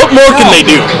 What more can they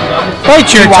do?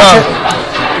 Bite your You watch tongue.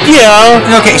 it?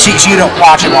 Yeah. Okay, so you don't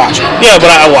watch it. Yeah,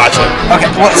 but I watch it. Okay,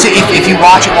 well, see, if you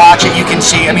watch it, you can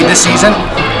see, I mean, this season,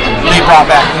 They brought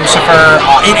back Lucifer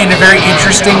in a very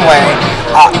interesting way.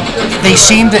 They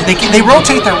seem to they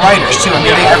rotate their writers too. I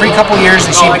mean, every couple years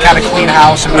they seem to kind of clean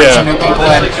house and bring some new people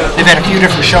in. They've had a few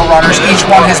different showrunners. Each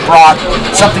one has brought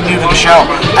something new to the show.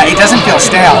 It doesn't feel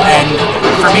stale, and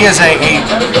for me as a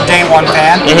day one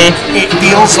fan, it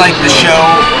feels like the show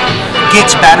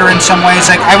gets better in some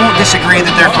ways. Like, I won't disagree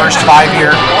that their first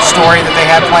 5-year story that they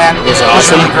had planned was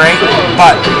really great,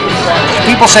 but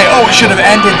people say, oh, it should have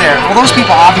ended there. Well, those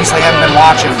people obviously haven't been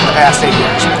watching for the past 8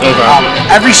 years.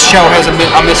 Every show has a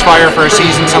misfire for a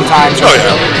season sometimes.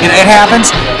 It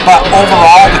happens, but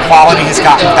overall the quality has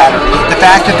gotten better. The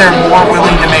fact that they're more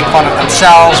willing to make fun of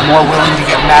themselves, more willing to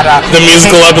get meta. The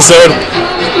musical episode.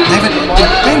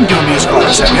 They didn't do a musical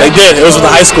episode. They did. It was with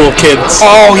the high school kids.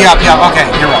 Oh, yeah, okay,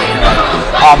 you're right.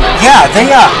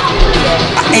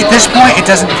 At this point, it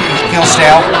doesn't feel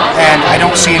stale, and I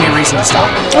don't see any reason to stop.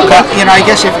 But, I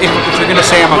guess if you're going to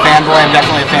say I'm a fanboy, I'm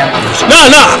definitely a fanboy.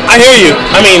 No, I hear you.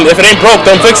 I mean, if it ain't broke,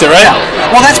 don't fix it, right? Yeah.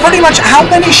 Well, that's pretty much how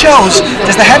many shows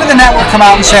does the head of the network come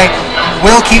out and say,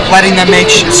 we'll keep letting them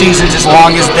make seasons as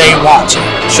long as they want to?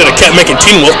 Should have kept making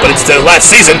Teen Wolf, but it's the last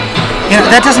season.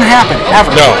 That doesn't happen,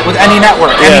 ever, with any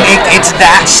network. I mean, it's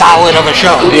that solid of a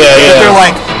show. Yeah. They're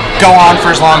like, go on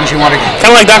for as long as you want to go.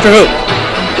 Kind of like Doctor Who.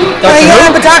 But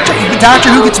Doctor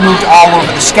Who gets moved all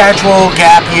over the schedule,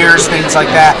 gap years, things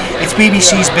like that. It's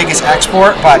BBC's biggest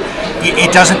export, but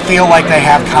it doesn't feel like they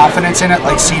have confidence in it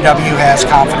like CW has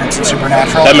confidence in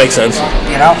Supernatural. That makes sense.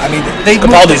 I mean,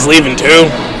 Capaldi's leaving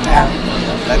too. Yeah,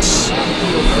 that's...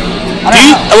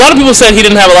 A lot of people said he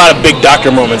didn't have a lot of big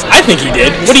Doctor moments. I think he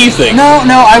did. What do you think? No,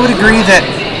 I would agree that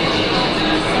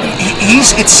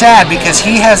it's sad because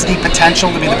he has the potential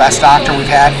to be the best Doctor we've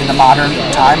had in the modern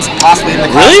times, possibly in the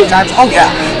classic times. Oh yeah,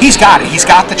 he's got it. He's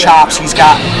got the chops. He's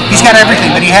got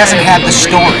everything, but he hasn't had the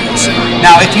stories.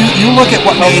 Now, if you look at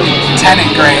what made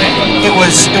Tennant great, it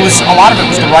was a lot of it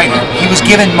was the writing. He was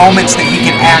given moments that he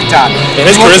could act on. And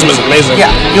his charisma is amazing.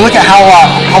 Yeah, you look at how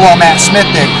well Matt Smith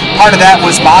did. Part of that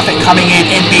was Moffat coming in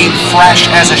and being fresh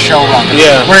as a showrunner.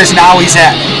 Yeah. Whereas now he's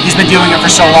been doing it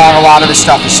for so long, a lot of his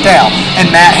stuff is stale.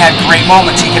 And Matt had great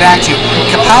moments he could act to.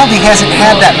 Capaldi hasn't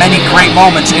had that many great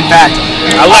moments. In fact,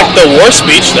 I liked the war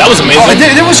speech. That was amazing.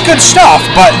 There was good stuff,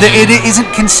 but it isn't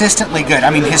consistently good.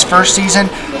 I mean, his first season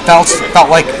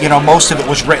felt like most of it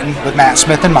was written with Matt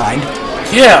Smith in mind.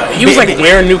 Yeah, he was like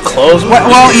wearing new clothes. Well,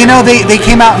 they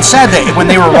came out and said that when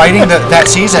they were writing that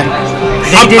season.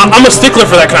 I'm a stickler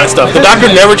for that kind of stuff. The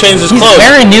Doctor never changed his clothes. He's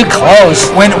wearing new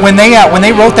clothes. When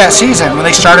they wrote that season, when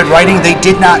they started writing, they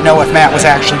did not know if Matt was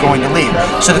actually going to leave.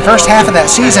 So the first half of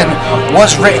that season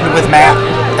was written with Matt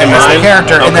as the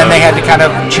character, and then they had to kind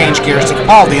of change gears to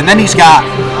Capaldi. And then he's got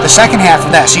the second half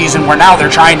of that season where now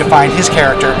they're trying to find his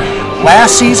character.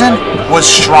 Last season was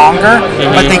stronger,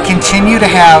 but they continue to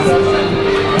have...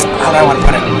 How do I want to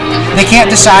put it? They can't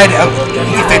decide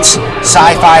if it's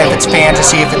sci-fi, if it's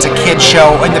fantasy, if it's a kid's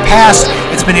show. In the past,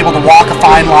 it's been able to walk a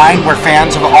fine line where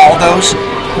fans of all those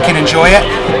can enjoy it.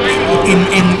 In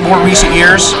more recent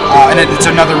years, and it's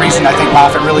another reason I think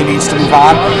Moffat really needs to move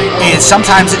on, is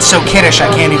sometimes it's so kiddish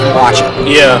I can't even watch it.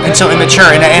 Yeah. And so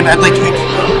immature. And like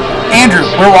Andrew,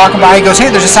 we're walking by, he goes, hey,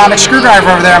 there's a sonic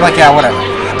screwdriver over there. I'm like, yeah, whatever.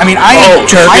 I mean, I am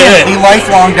a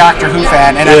lifelong Doctor Who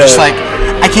fan, and I'm just like,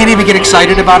 I can't even get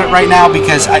excited about it right now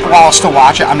because while I'll still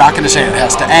watch it, I'm not going to say it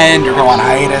has to end or go on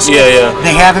hiatus. Yeah.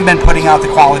 They haven't been putting out the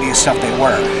quality of stuff they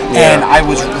were. Yeah. And I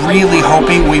was really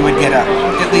hoping we would get at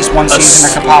least one season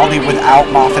of Capaldi without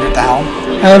Moffat at the helm.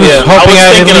 I was hoping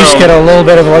I'd at least get a little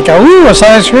bit of a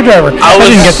sonic screwdriver. I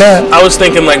didn't get that. I was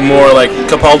thinking like more like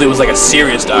Capaldi was like a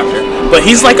serious Doctor. But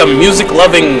he's like a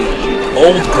music-loving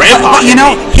old grandpa.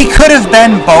 He could have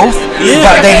been both,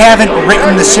 but they haven't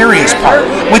written the serious part.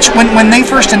 Which, when they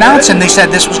first announced him, they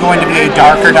said this was going to be a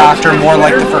darker Doctor, more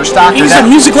like the first Doctor. He's a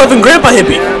music-loving grandpa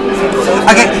hippie.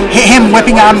 Okay, him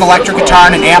whipping out an electric guitar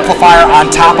and an amplifier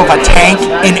on top of a tank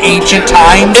in ancient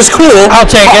times. It's cool. I'll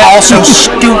take it. Also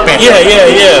stupid.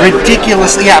 Yeah.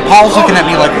 Ridiculously. Yeah, Paul's looking at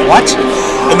me like, what?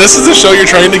 And this is the show you're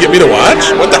trying to get me to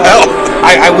watch? What the hell?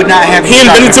 I would not have. He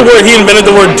invented the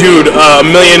word dude a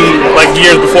million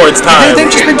years before its time. They've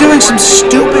just been doing some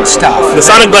stupid stuff. The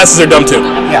sonic glasses are dumb too.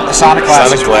 Yeah, the sonic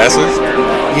glasses. Sonic glasses?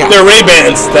 Yeah. They're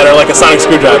Ray-Bans that are like a sonic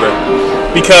screwdriver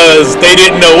because they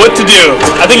didn't know what to do.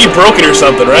 I think he broke it or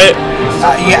something, right?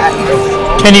 Yeah.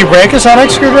 Can you break a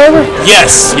sonic screwdriver?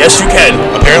 Yes, you can.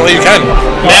 Apparently you can.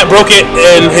 Matt broke it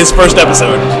in his first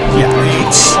episode.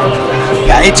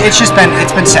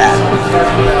 It's been sad.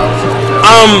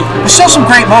 There's still some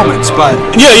great moments, but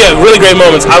really great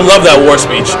moments. I love that war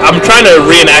speech. I'm trying to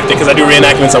reenact it because I do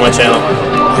reenactments on my channel.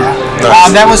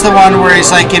 Nice. That was the one where he's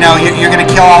like, you're going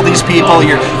to kill all these people.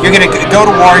 You're going to go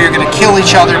to war. You're going to kill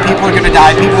each other. People are going to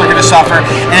die. People are going to suffer.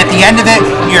 And at the end of it,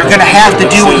 you're going to have to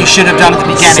do what you should have done at the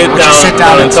beginning, which is sit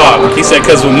down and talk. He said,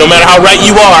 because no matter how right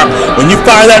you are, when you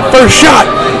fire that first shot,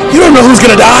 you don't know who's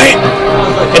going to die.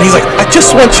 And he's like, I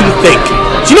just want you to think.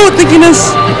 Do you know what thinking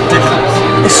is?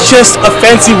 It's just a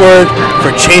fancy word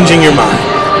for changing your mind.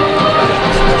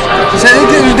 So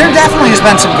there definitely has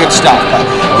been some good stuff, but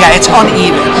yeah, it's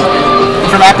uneven.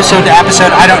 From episode to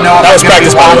episode, I don't know if That I'm was going to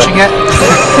be practice, by the watching it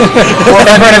or if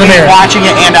I'm going to be watching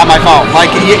it and on my phone.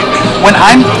 Like, when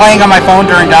I'm playing on my phone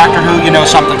during Doctor Who,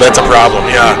 something. That's a problem,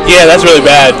 yeah. Yeah, that's really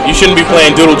bad. You shouldn't be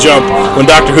playing Doodle Jump when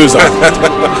Doctor Who's on.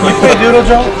 You play Doodle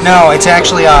Jump? No, it's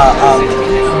actually a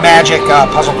Magic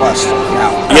Puzzle Quest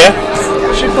now. Yeah?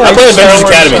 I played Avengers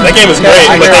Academy. That game is great.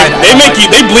 I But tried.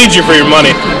 they bleed you for your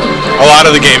money. A lot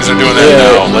of the games are doing that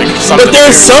now. Like But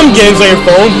there's some games on your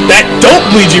phone that don't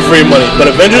bleed you for your money. But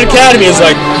Avengers Academy is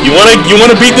like, you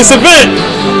wanna beat this event?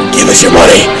 Give us your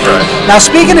money. Right. Now,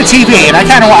 speaking of TV, and I've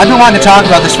been wanting to talk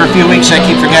about this for a few weeks, I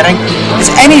keep forgetting.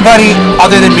 Is anybody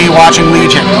other than me watching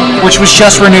Legion, which was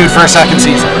just renewed for a second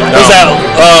season? Is that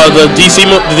the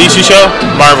DC show?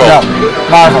 Marvel. No,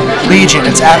 Marvel. Legion.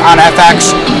 It's on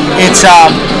FX. It's I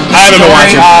haven't been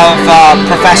story watching. of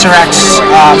Professor X's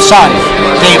son,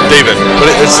 David.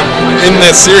 But it's in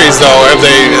this series though. Have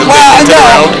they Well, hinted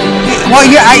around? Well,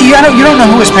 yeah, you don't know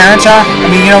who his parents are. I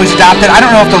mean, he's adopted. I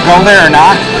don't know if they'll go there or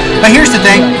not. But here's the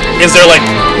thing. Is there like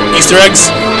Easter eggs?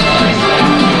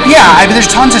 Yeah, I mean, there's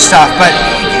tons of stuff, but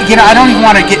I don't even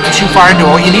want to get too far into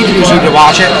it. What you need to do is you need to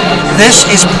watch it. This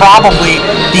is probably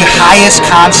the highest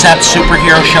concept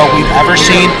superhero show we've ever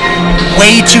seen.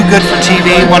 Way too good for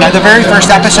TV. When the very first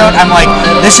episode, I'm like,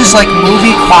 this is like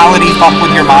movie quality fuck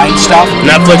with your mind stuff.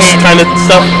 Netflix kind of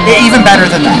stuff? Even better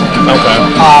than that. Okay.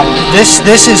 This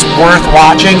is worth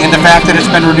watching, and the fact that it's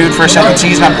been renewed for a second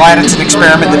season, I'm glad it's an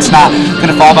experiment that's not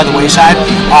going to fall by the wayside.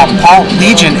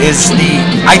 Legion is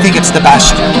I think it's the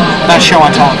best show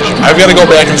on television. I've got to go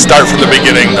back and start from the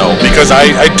beginning though, because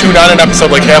I tuned on an episode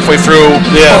like halfway through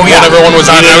when everyone was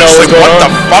on. I was just like, what the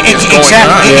fuck is going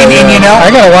on? Exactly. And I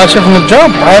gotta watch it from the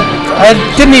jump. I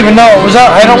didn't even know it was out.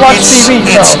 I don't watch TV.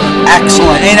 It's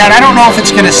excellent, and I don't know if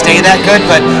it's going to stay that good,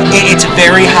 but it's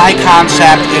very high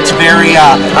concept. It's very.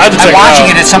 I'm watching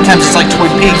it, and sometimes it's like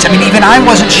Twin Peaks. I mean, even I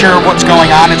wasn't sure what's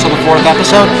going on until the 4th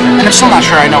episode, and I'm still not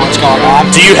sure I know what's going on.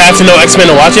 Do you have to know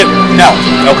X-Men to watch it? No.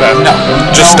 Okay. No.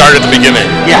 Just start at the beginning.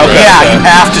 Yeah. Okay. Yeah. You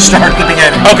have to start at the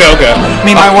beginning. Okay. I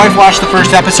mean, my wife watched the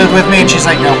first episode with me, and she's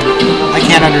like, "No, I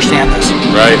can't understand this."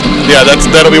 Right. Yeah.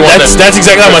 That'll be one. That's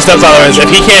exactly how my stepfather is. If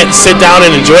he can't sit down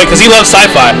and enjoy it, because he loves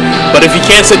sci-fi, but if he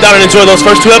can't sit down and enjoy those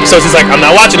first 2 episodes, he's like, I'm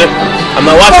not watching it. I'm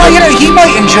not watching Well, it. he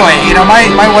might enjoy it.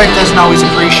 My wife doesn't always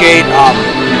appreciate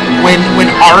when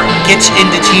art gets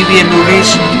into TV and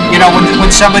movies.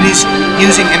 When somebody's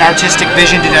using an artistic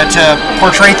vision to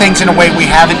portray things in a way we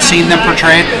haven't seen them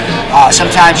portrayed.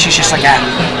 Sometimes she's just like,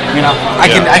 I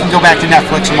can go back to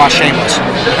Netflix and watch Shameless.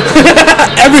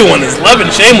 Everyone is loving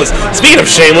Shameless. Speaking of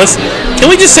Shameless, can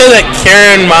we just say that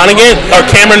Cameron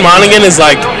Monaghan is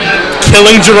like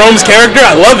killing Jerome's character?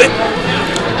 I love it.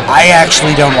 I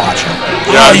actually don't watch it.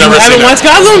 Yeah, I've You never seen haven't it. watched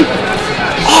Gotham?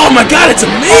 Oh my god, it's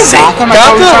amazing. Gotham? I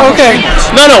thought we were talking Okay. about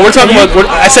Shameless. No, we're talking about.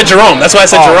 I said Jerome. That's why I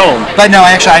said Jerome. But no,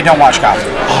 actually, I don't watch Gotham.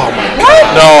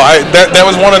 No, that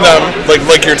was one of them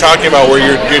like you're talking about where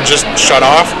you're just shut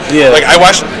off. Yeah. Like I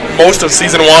watched most of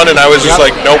season 1 and I was just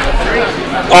like, nope.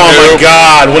 Oh my Nope.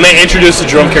 god, when they introduced the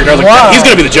Jerome character, I was like, Wow. he's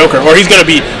gonna be the Joker, or he's gonna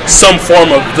be some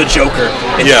form of the Joker.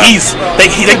 And Yeah.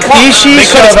 they cut his show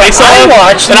face that I off,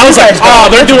 watched, and I was you like, guys don't.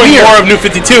 they're doing Weird. more of New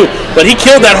 52. But he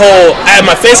killed that whole, I had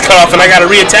my face cut off and I gotta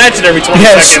reattach it every 20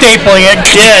 Yeah, seconds. stapling it.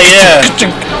 Yeah.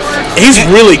 He's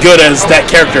really good as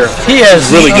that character. He is.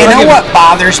 Really You good. know what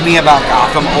bothers me about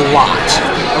Gotham a lot?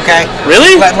 Okay.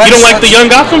 Really? Let's- You don't like the young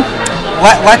Gotham?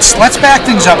 Let's back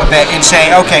things up a bit and say,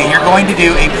 okay, you're going to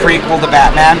do a prequel to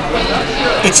Batman.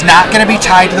 It's not going to be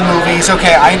tied to the movies.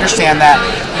 Okay, I understand that,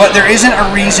 but there isn't a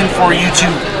reason for you to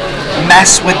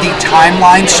mess with the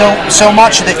timeline so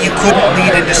much that you couldn't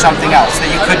lead into something else,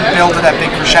 that you couldn't build to that big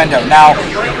crescendo. Now,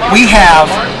 we have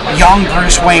young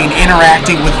Bruce Wayne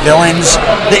interacting with villains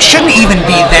that shouldn't even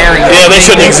be there yet. Yeah, they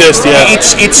shouldn't exist, yeah.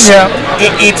 It's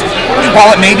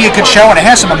while it may be a good show and it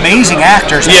has some amazing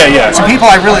actors. Yeah. Some people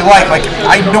I really like. Like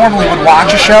I normally would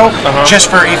watch a show just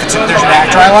for if there's an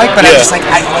actor I like, but I Yeah. just like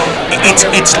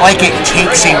it's like it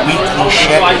takes a weekly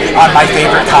shit on my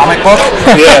favorite comic book.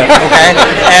 Yeah. Okay.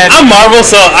 And I'm Marvel,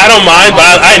 so I don't mind,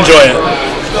 but I enjoy it.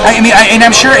 I mean, and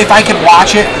I'm sure if I could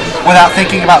watch it without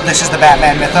thinking about this is the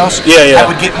Batman mythos, I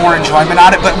would get more enjoyment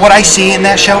out of it. But what I see in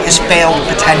that show is failed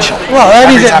potential. Well, I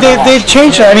mean, they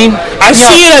changed it. I mean, I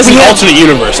see it as an alternate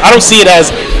universe. I don't see it as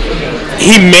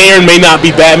he may or may not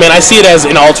be Batman. I see it as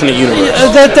an alternate universe.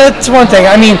 That's one thing.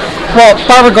 I mean, well,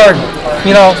 Barbara Gordon,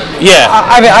 you know. Yeah.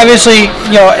 Obviously,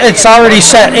 you know, it's already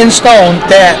set in stone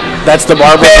that that's the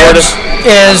Barbara Gordon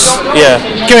is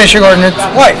Commissioner Gordon's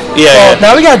wife. Yeah. Well,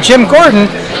 now we got Jim Gordon,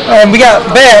 and we got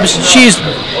Babs. She's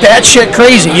batshit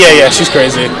crazy. Yeah, she's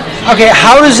crazy. Okay,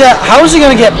 how is he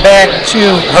going to get back to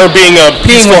her being a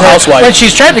peaceful housewife? When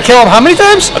she's tried to kill him how many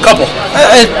times? A couple.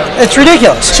 It's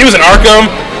ridiculous. She was in Arkham.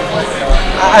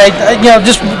 I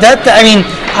mean,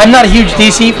 I'm not a huge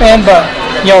DC fan, but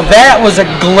you know, that was a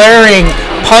glaring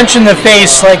punch in the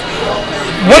face. Like,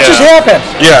 what just happened?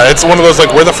 Yeah, it's one of those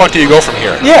like, where the fuck do you go from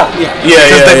here? Yeah.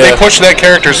 They pushed that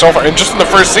character so far, and just in the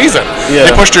first season, they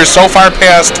pushed her so far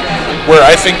past where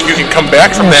I think you can come back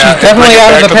from that. She's definitely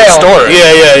out of the pale. Story.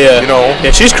 Yeah. You know. Yeah,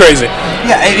 she's crazy.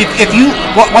 Yeah,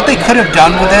 what they could have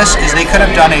done with this is they could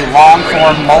have done a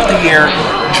long-form, multi-year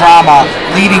drama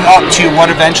leading up to what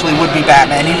eventually would be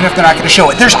Batman, even if they're not going to show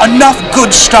it. There's enough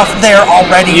good stuff there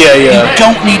already. You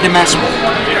don't need to mess with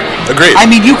it. Agreed. I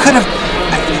mean, you could have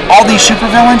all these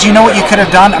supervillains. You know what you could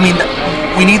have done? I mean,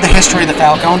 we need the history of the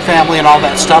Falcone family and all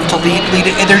that stuff to lead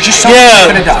it. There's just something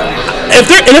you could have done. If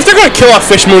they're going to kill off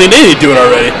Fish Mooney, they need to do it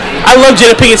already. I love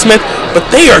Jada Pinkett Smith, but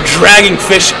they are dragging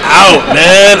Fish out,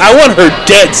 man. I want her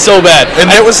dead so bad. And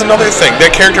that was another thing.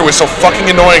 That character was so fucking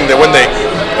annoying that when they,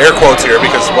 air quotes here,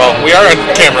 because, well, we are on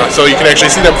camera, so you can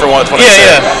actually see them for once when I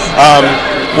say it.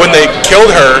 When they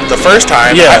killed her the first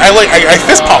time, I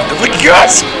fist pumped. I'm like,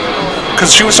 yes!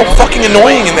 Because she was so fucking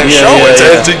annoying in that show.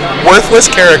 It's a worthless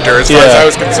character as far as I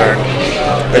was concerned.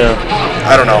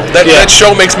 I don't know. That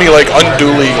show makes me like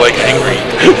unduly like angry.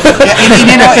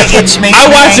 You know, it's making I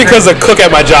watch it because the cook at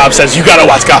my job says you gotta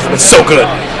watch Gotham. It's so good.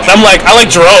 And I'm like, I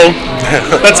like Jerome.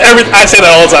 That's everything. I say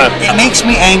that all the time. It makes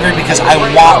me angry because I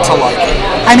want to like it.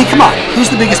 I mean, come on.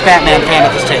 Who's the biggest Batman fan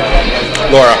at this table?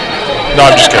 Laura. No,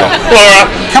 I'm just kidding. Laura.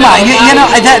 Come on, you know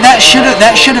that should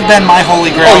have been my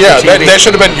holy grail. Oh yeah, that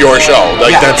should have been your show.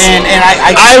 Like that's. And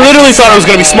I literally thought it was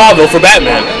gonna be Smallville for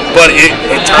Batman, but it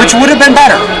which would have been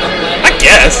better. I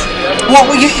guess. Well,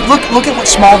 look at what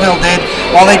Smallville did.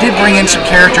 While they did bring in some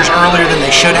characters earlier than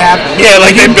they should have. Yeah,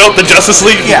 like they built the Justice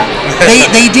League. Yeah,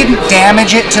 they didn't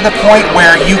damage it to the point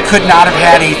where you could not have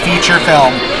had a feature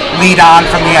film lead on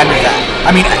from the end of that. I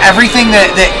mean, everything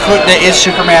that is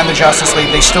Superman, the Justice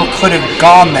League, they still could have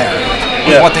gone there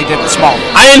with what they did with Smallville.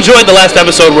 I enjoyed the last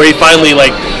episode where he finally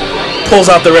like pulls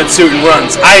out the red suit and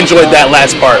runs. I enjoyed that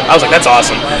last part. I was like, that's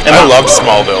awesome. And I loved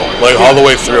Smallville, like all the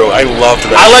way through. I loved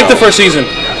that. I liked the first season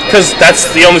because that's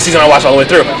the only season I watched all the way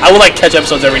through. I would like catch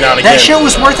episodes every now and again. That show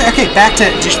was worth it. Okay, back to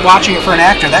just watching it for an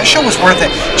actor. That show was worth it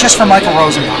just for Michael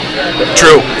Rosenbaum.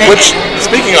 True. Which,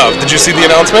 speaking of, did you see the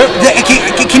announcement?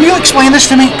 Can you explain this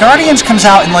to me? Guardians comes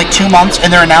out in like 2 months, and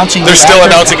they're announcing. They're still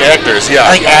announcing actors. Yeah.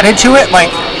 Like added to it,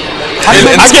 like. I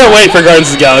can't wait for Guardians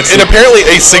of the Galaxy. And apparently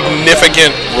a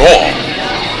significant role.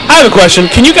 I have a question.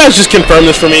 Can you guys just confirm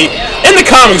this for me? In the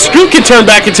comics, Groot can turn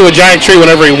back into a giant tree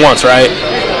whenever he wants, right?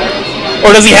 Or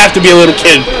does he have to be a little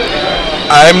kid?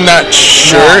 I'm not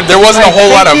sure. There wasn't a whole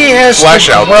lot of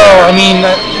flesh out there. I mean,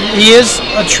 he is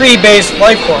a tree-based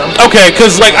life form. Okay,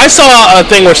 because like I saw a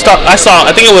thing where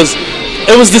I think it was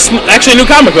this actually a new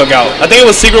comic book out. I think it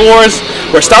was Secret Wars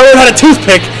where Star-Lord had a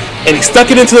toothpick and he stuck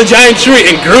it into the giant tree,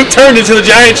 and Groot turned into the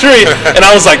giant tree, and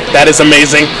I was like, that is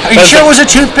amazing. Are you sure it was a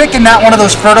toothpick and not one of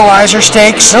those fertilizer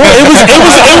stakes? No,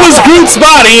 it was Groot's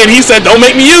body, and he said, don't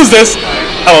make me use this.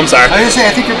 Oh, I'm sorry. I was gonna say,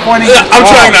 I think you're pointing. I'm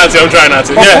trying not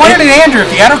to. Well, point it at Andrew.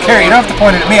 I don't care. You don't have to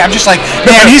point it at me. I'm just like,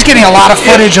 man, he's getting a lot of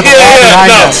footage of the wall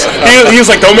behind us. He was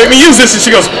like, don't make me use this, and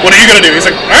she goes, what are you gonna do? He's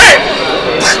like, all right.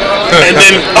 And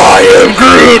then I am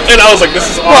Groot, and I was like, "This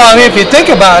is awesome." Well, I mean, if you think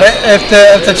about it, if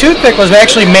the toothpick was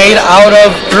actually made out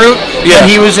of Groot when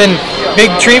he was in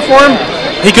big tree form,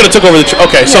 he could have took over the.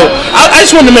 Okay, so I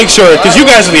just wanted to make sure because you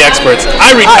guys are the experts.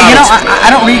 I read comics. You know,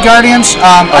 I don't read Guardians.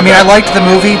 I mean, I liked the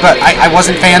movie, but I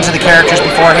wasn't fans of the characters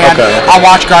beforehand. Okay. I'll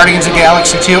watch Guardians of the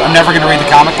Galaxy 2. I'm never going to read the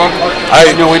comic book.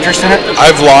 I have no interest in it.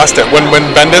 I've lost it when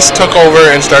Bendis took over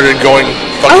and started going.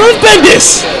 I love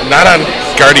Bendis. Not on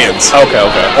Guardians. Okay.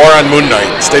 Or on Moon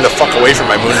Knight. Stay the fuck away from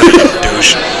my Moon Knight, you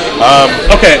douche.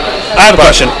 Okay, I have a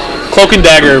question. Cloak and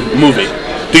Dagger movie.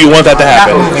 Do you want that to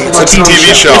happen? Not movie. It's a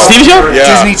TV show. It's a TV show? Yeah.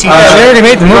 Disney TV they already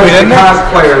made the movie, didn't they?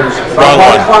 Cosplayers. Wrong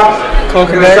one.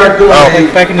 Cloak and Start Dagger.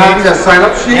 doing Back in the a contest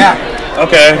sign-up sheet. Yeah.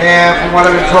 Okay. And from what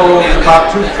I've been told,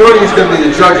 about 2:30 is going to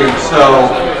be the judging. So,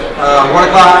 1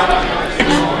 o'clock.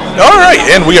 All right,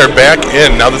 and we are back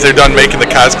in now that they're done making the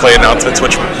cosplay announcements,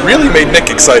 which really made Nick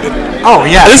excited. Oh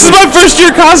yeah. This is my first year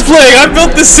cosplaying. I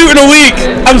built this suit in a week.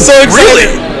 I'm so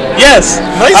excited. Really? Yes.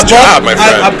 Nice job, my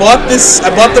friend. I bought this. I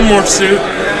bought the morph suit.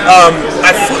 I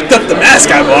fucked up the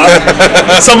mask I bought.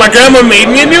 So my grandma made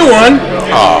me a new one.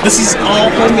 Aw. This is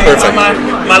all homemade Perfect. by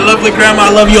my lovely grandma.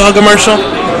 I love you all commercial.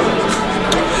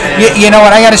 You know what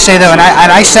I got to say though, and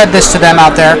I said this to them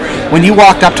out there when you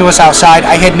walked up to us outside.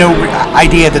 I had no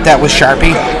idea that was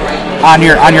Sharpie on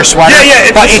your sweater.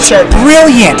 Yeah, but it's it's Sharpie.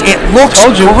 brilliant. It looks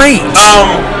great.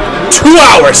 2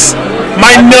 hours.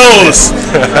 My nose.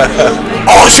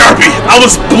 All Sharpie. I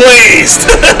was blazed.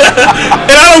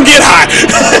 And I don't get high.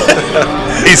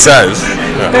 He says.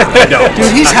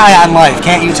 Dude, he's high on life.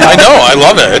 Can't you tell? I know, I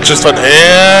love it. It's just fun.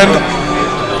 And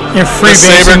You're the free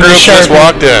Saber group just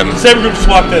walked in. Saber group just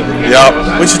walked in.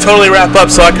 Yep. We should totally wrap up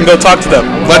so I can go talk to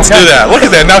them. Let's do that. Look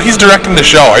at that. Now he's directing the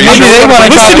show. Are you Maybe sure? they wanna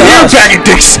Listen talk to here, us. bag of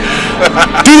dicks.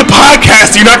 Do the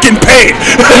podcast. You're not getting paid.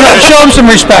 Show him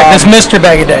some respect. That's Mr.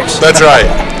 Bag of Dicks. That's right.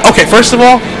 Okay, first of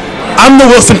all, I'm the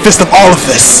Wilson Fist of all of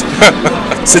this.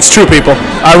 It's true, people.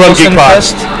 I run Wilson GeekPod.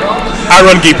 Fist. I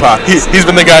run GeekPod. He's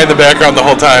been the guy in the background the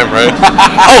whole time, right?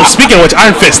 Oh, speaking of which,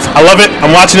 Iron Fist. I love it.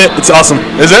 I'm watching it. It's awesome.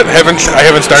 Is it? I haven't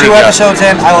started 2 yet. episodes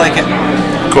in, I like it.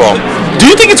 Cool. Do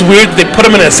you think it's weird that they put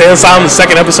him in an insane asylum in the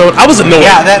second episode? I was annoyed.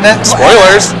 Yeah, that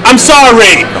Spoilers. I'm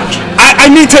sorry. I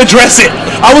need to address it.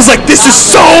 I was like, this is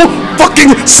so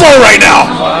fucking slow right now.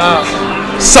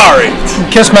 Sorry.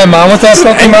 Kiss my mom with that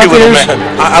fucking Angry mouth little ears. man.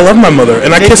 I love my mother,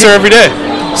 and I kiss her every day.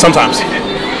 Sometimes.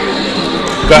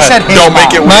 Go He said ahead. his Don't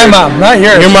make it My weird. mom, not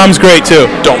yours. Your mom's great too.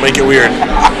 Don't make it weird.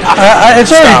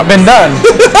 It's already Stop. been done.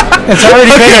 It's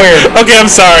already been weird. Okay, I'm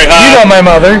sorry. You know my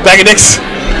mother. Bag of dicks.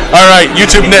 All right,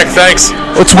 YouTube Nick, thanks.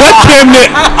 It's webcam Nick.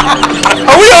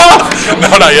 Are we off? No,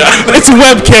 not yet. It's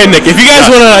webcam Nick. If you guys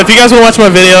wanna watch my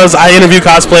videos, I interview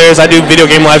cosplayers. I do video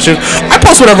game live streams. I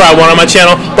post whatever I want on my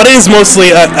channel, but it is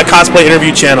mostly a cosplay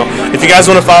interview channel. If you guys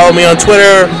want to follow me on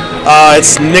Twitter,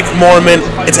 it's Nick Mormon.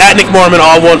 It's at Nick Mormon.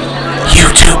 All one.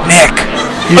 YouTube Nick.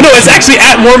 Oh no, it's actually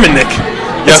at Mormon Nick.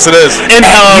 Yes, it is. And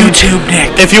YouTube Nick.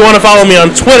 if you want to follow me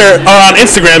on Twitter or on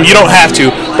Instagram, you don't have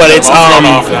to. But it's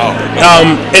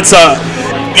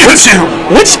it's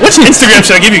which Instagram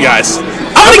should I give you guys?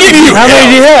 I'm gonna give you. How many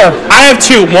do you have? I have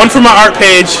 2. One for my art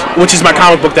page, which is my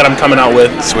comic book that I'm coming out with,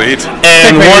 Sweet.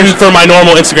 and one for my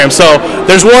normal Instagram. So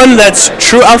there's one that's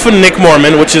True Alpha Nick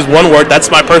Mormon, which is one word. That's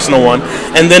my personal one.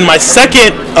 And then my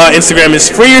second Instagram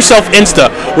is Free Yourself Insta,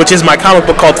 which is my comic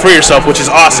book called Free Yourself, which is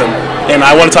awesome. And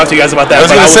I want to talk to you guys about that. I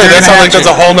was but gonna say that sounds like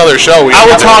that's a whole nother show. I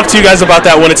will talk to you guys about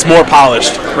that when it's more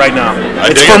polished. Right now,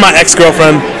 it's dig for it. my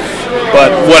ex-girlfriend,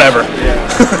 but whatever.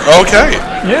 Okay.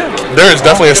 Yeah. There is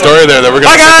definitely a story there that we're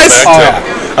gonna Bye, guys. circle back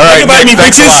to. All right, Bye, Nick, me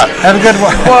thanks a bitches. lot. Have a good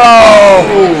one.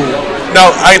 No,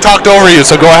 I talked over you,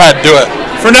 so go ahead, do it.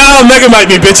 For now, Megamite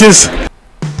me, bitches.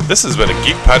 This has been a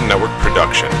GeekPod Network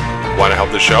production. Want to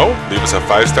help the show? Leave us a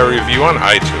 5-star review on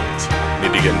iTunes.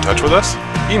 Need to get in touch with us?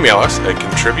 Email us at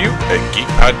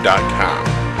contribute@geekpod.com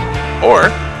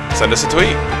or send us a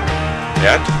tweet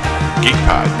at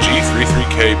geekpod,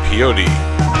 G33KPOD.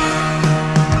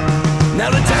 Now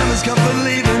the time has come for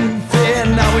leaving, fear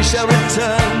now we shall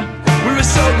return. We were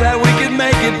so glad we could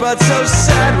make it, but so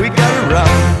sad we gotta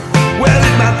run. Well,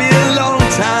 it might be a long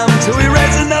time till we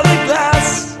raise another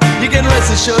glass. You can rest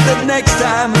assured that next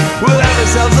time we'll have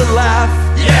ourselves a laugh.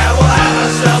 Yeah, we'll have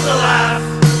ourselves a laugh.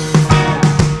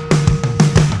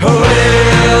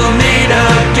 We'll meet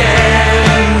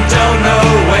again, don't know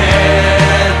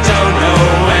where, don't know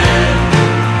when.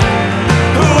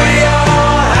 We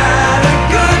all had a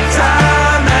good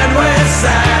time and we're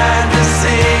sad to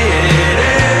see it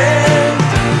end.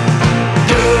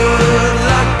 Good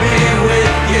luck be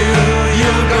with you,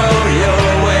 you go your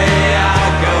way,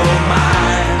 I'll go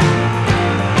mine.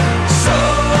 So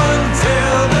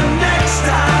until the next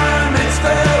time, it's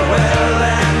farewell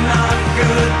and not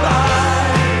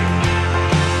goodbye.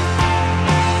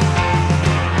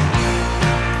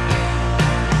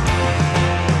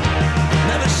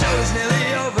 Now the show is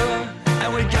nearly over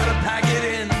and we gotta pack it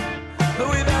in, but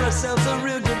we've had ourselves a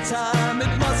real good time,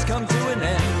 it must come to an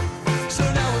end. So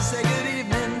now we'll say good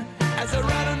evening as I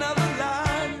write another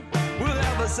line. We'll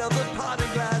have ourselves a party.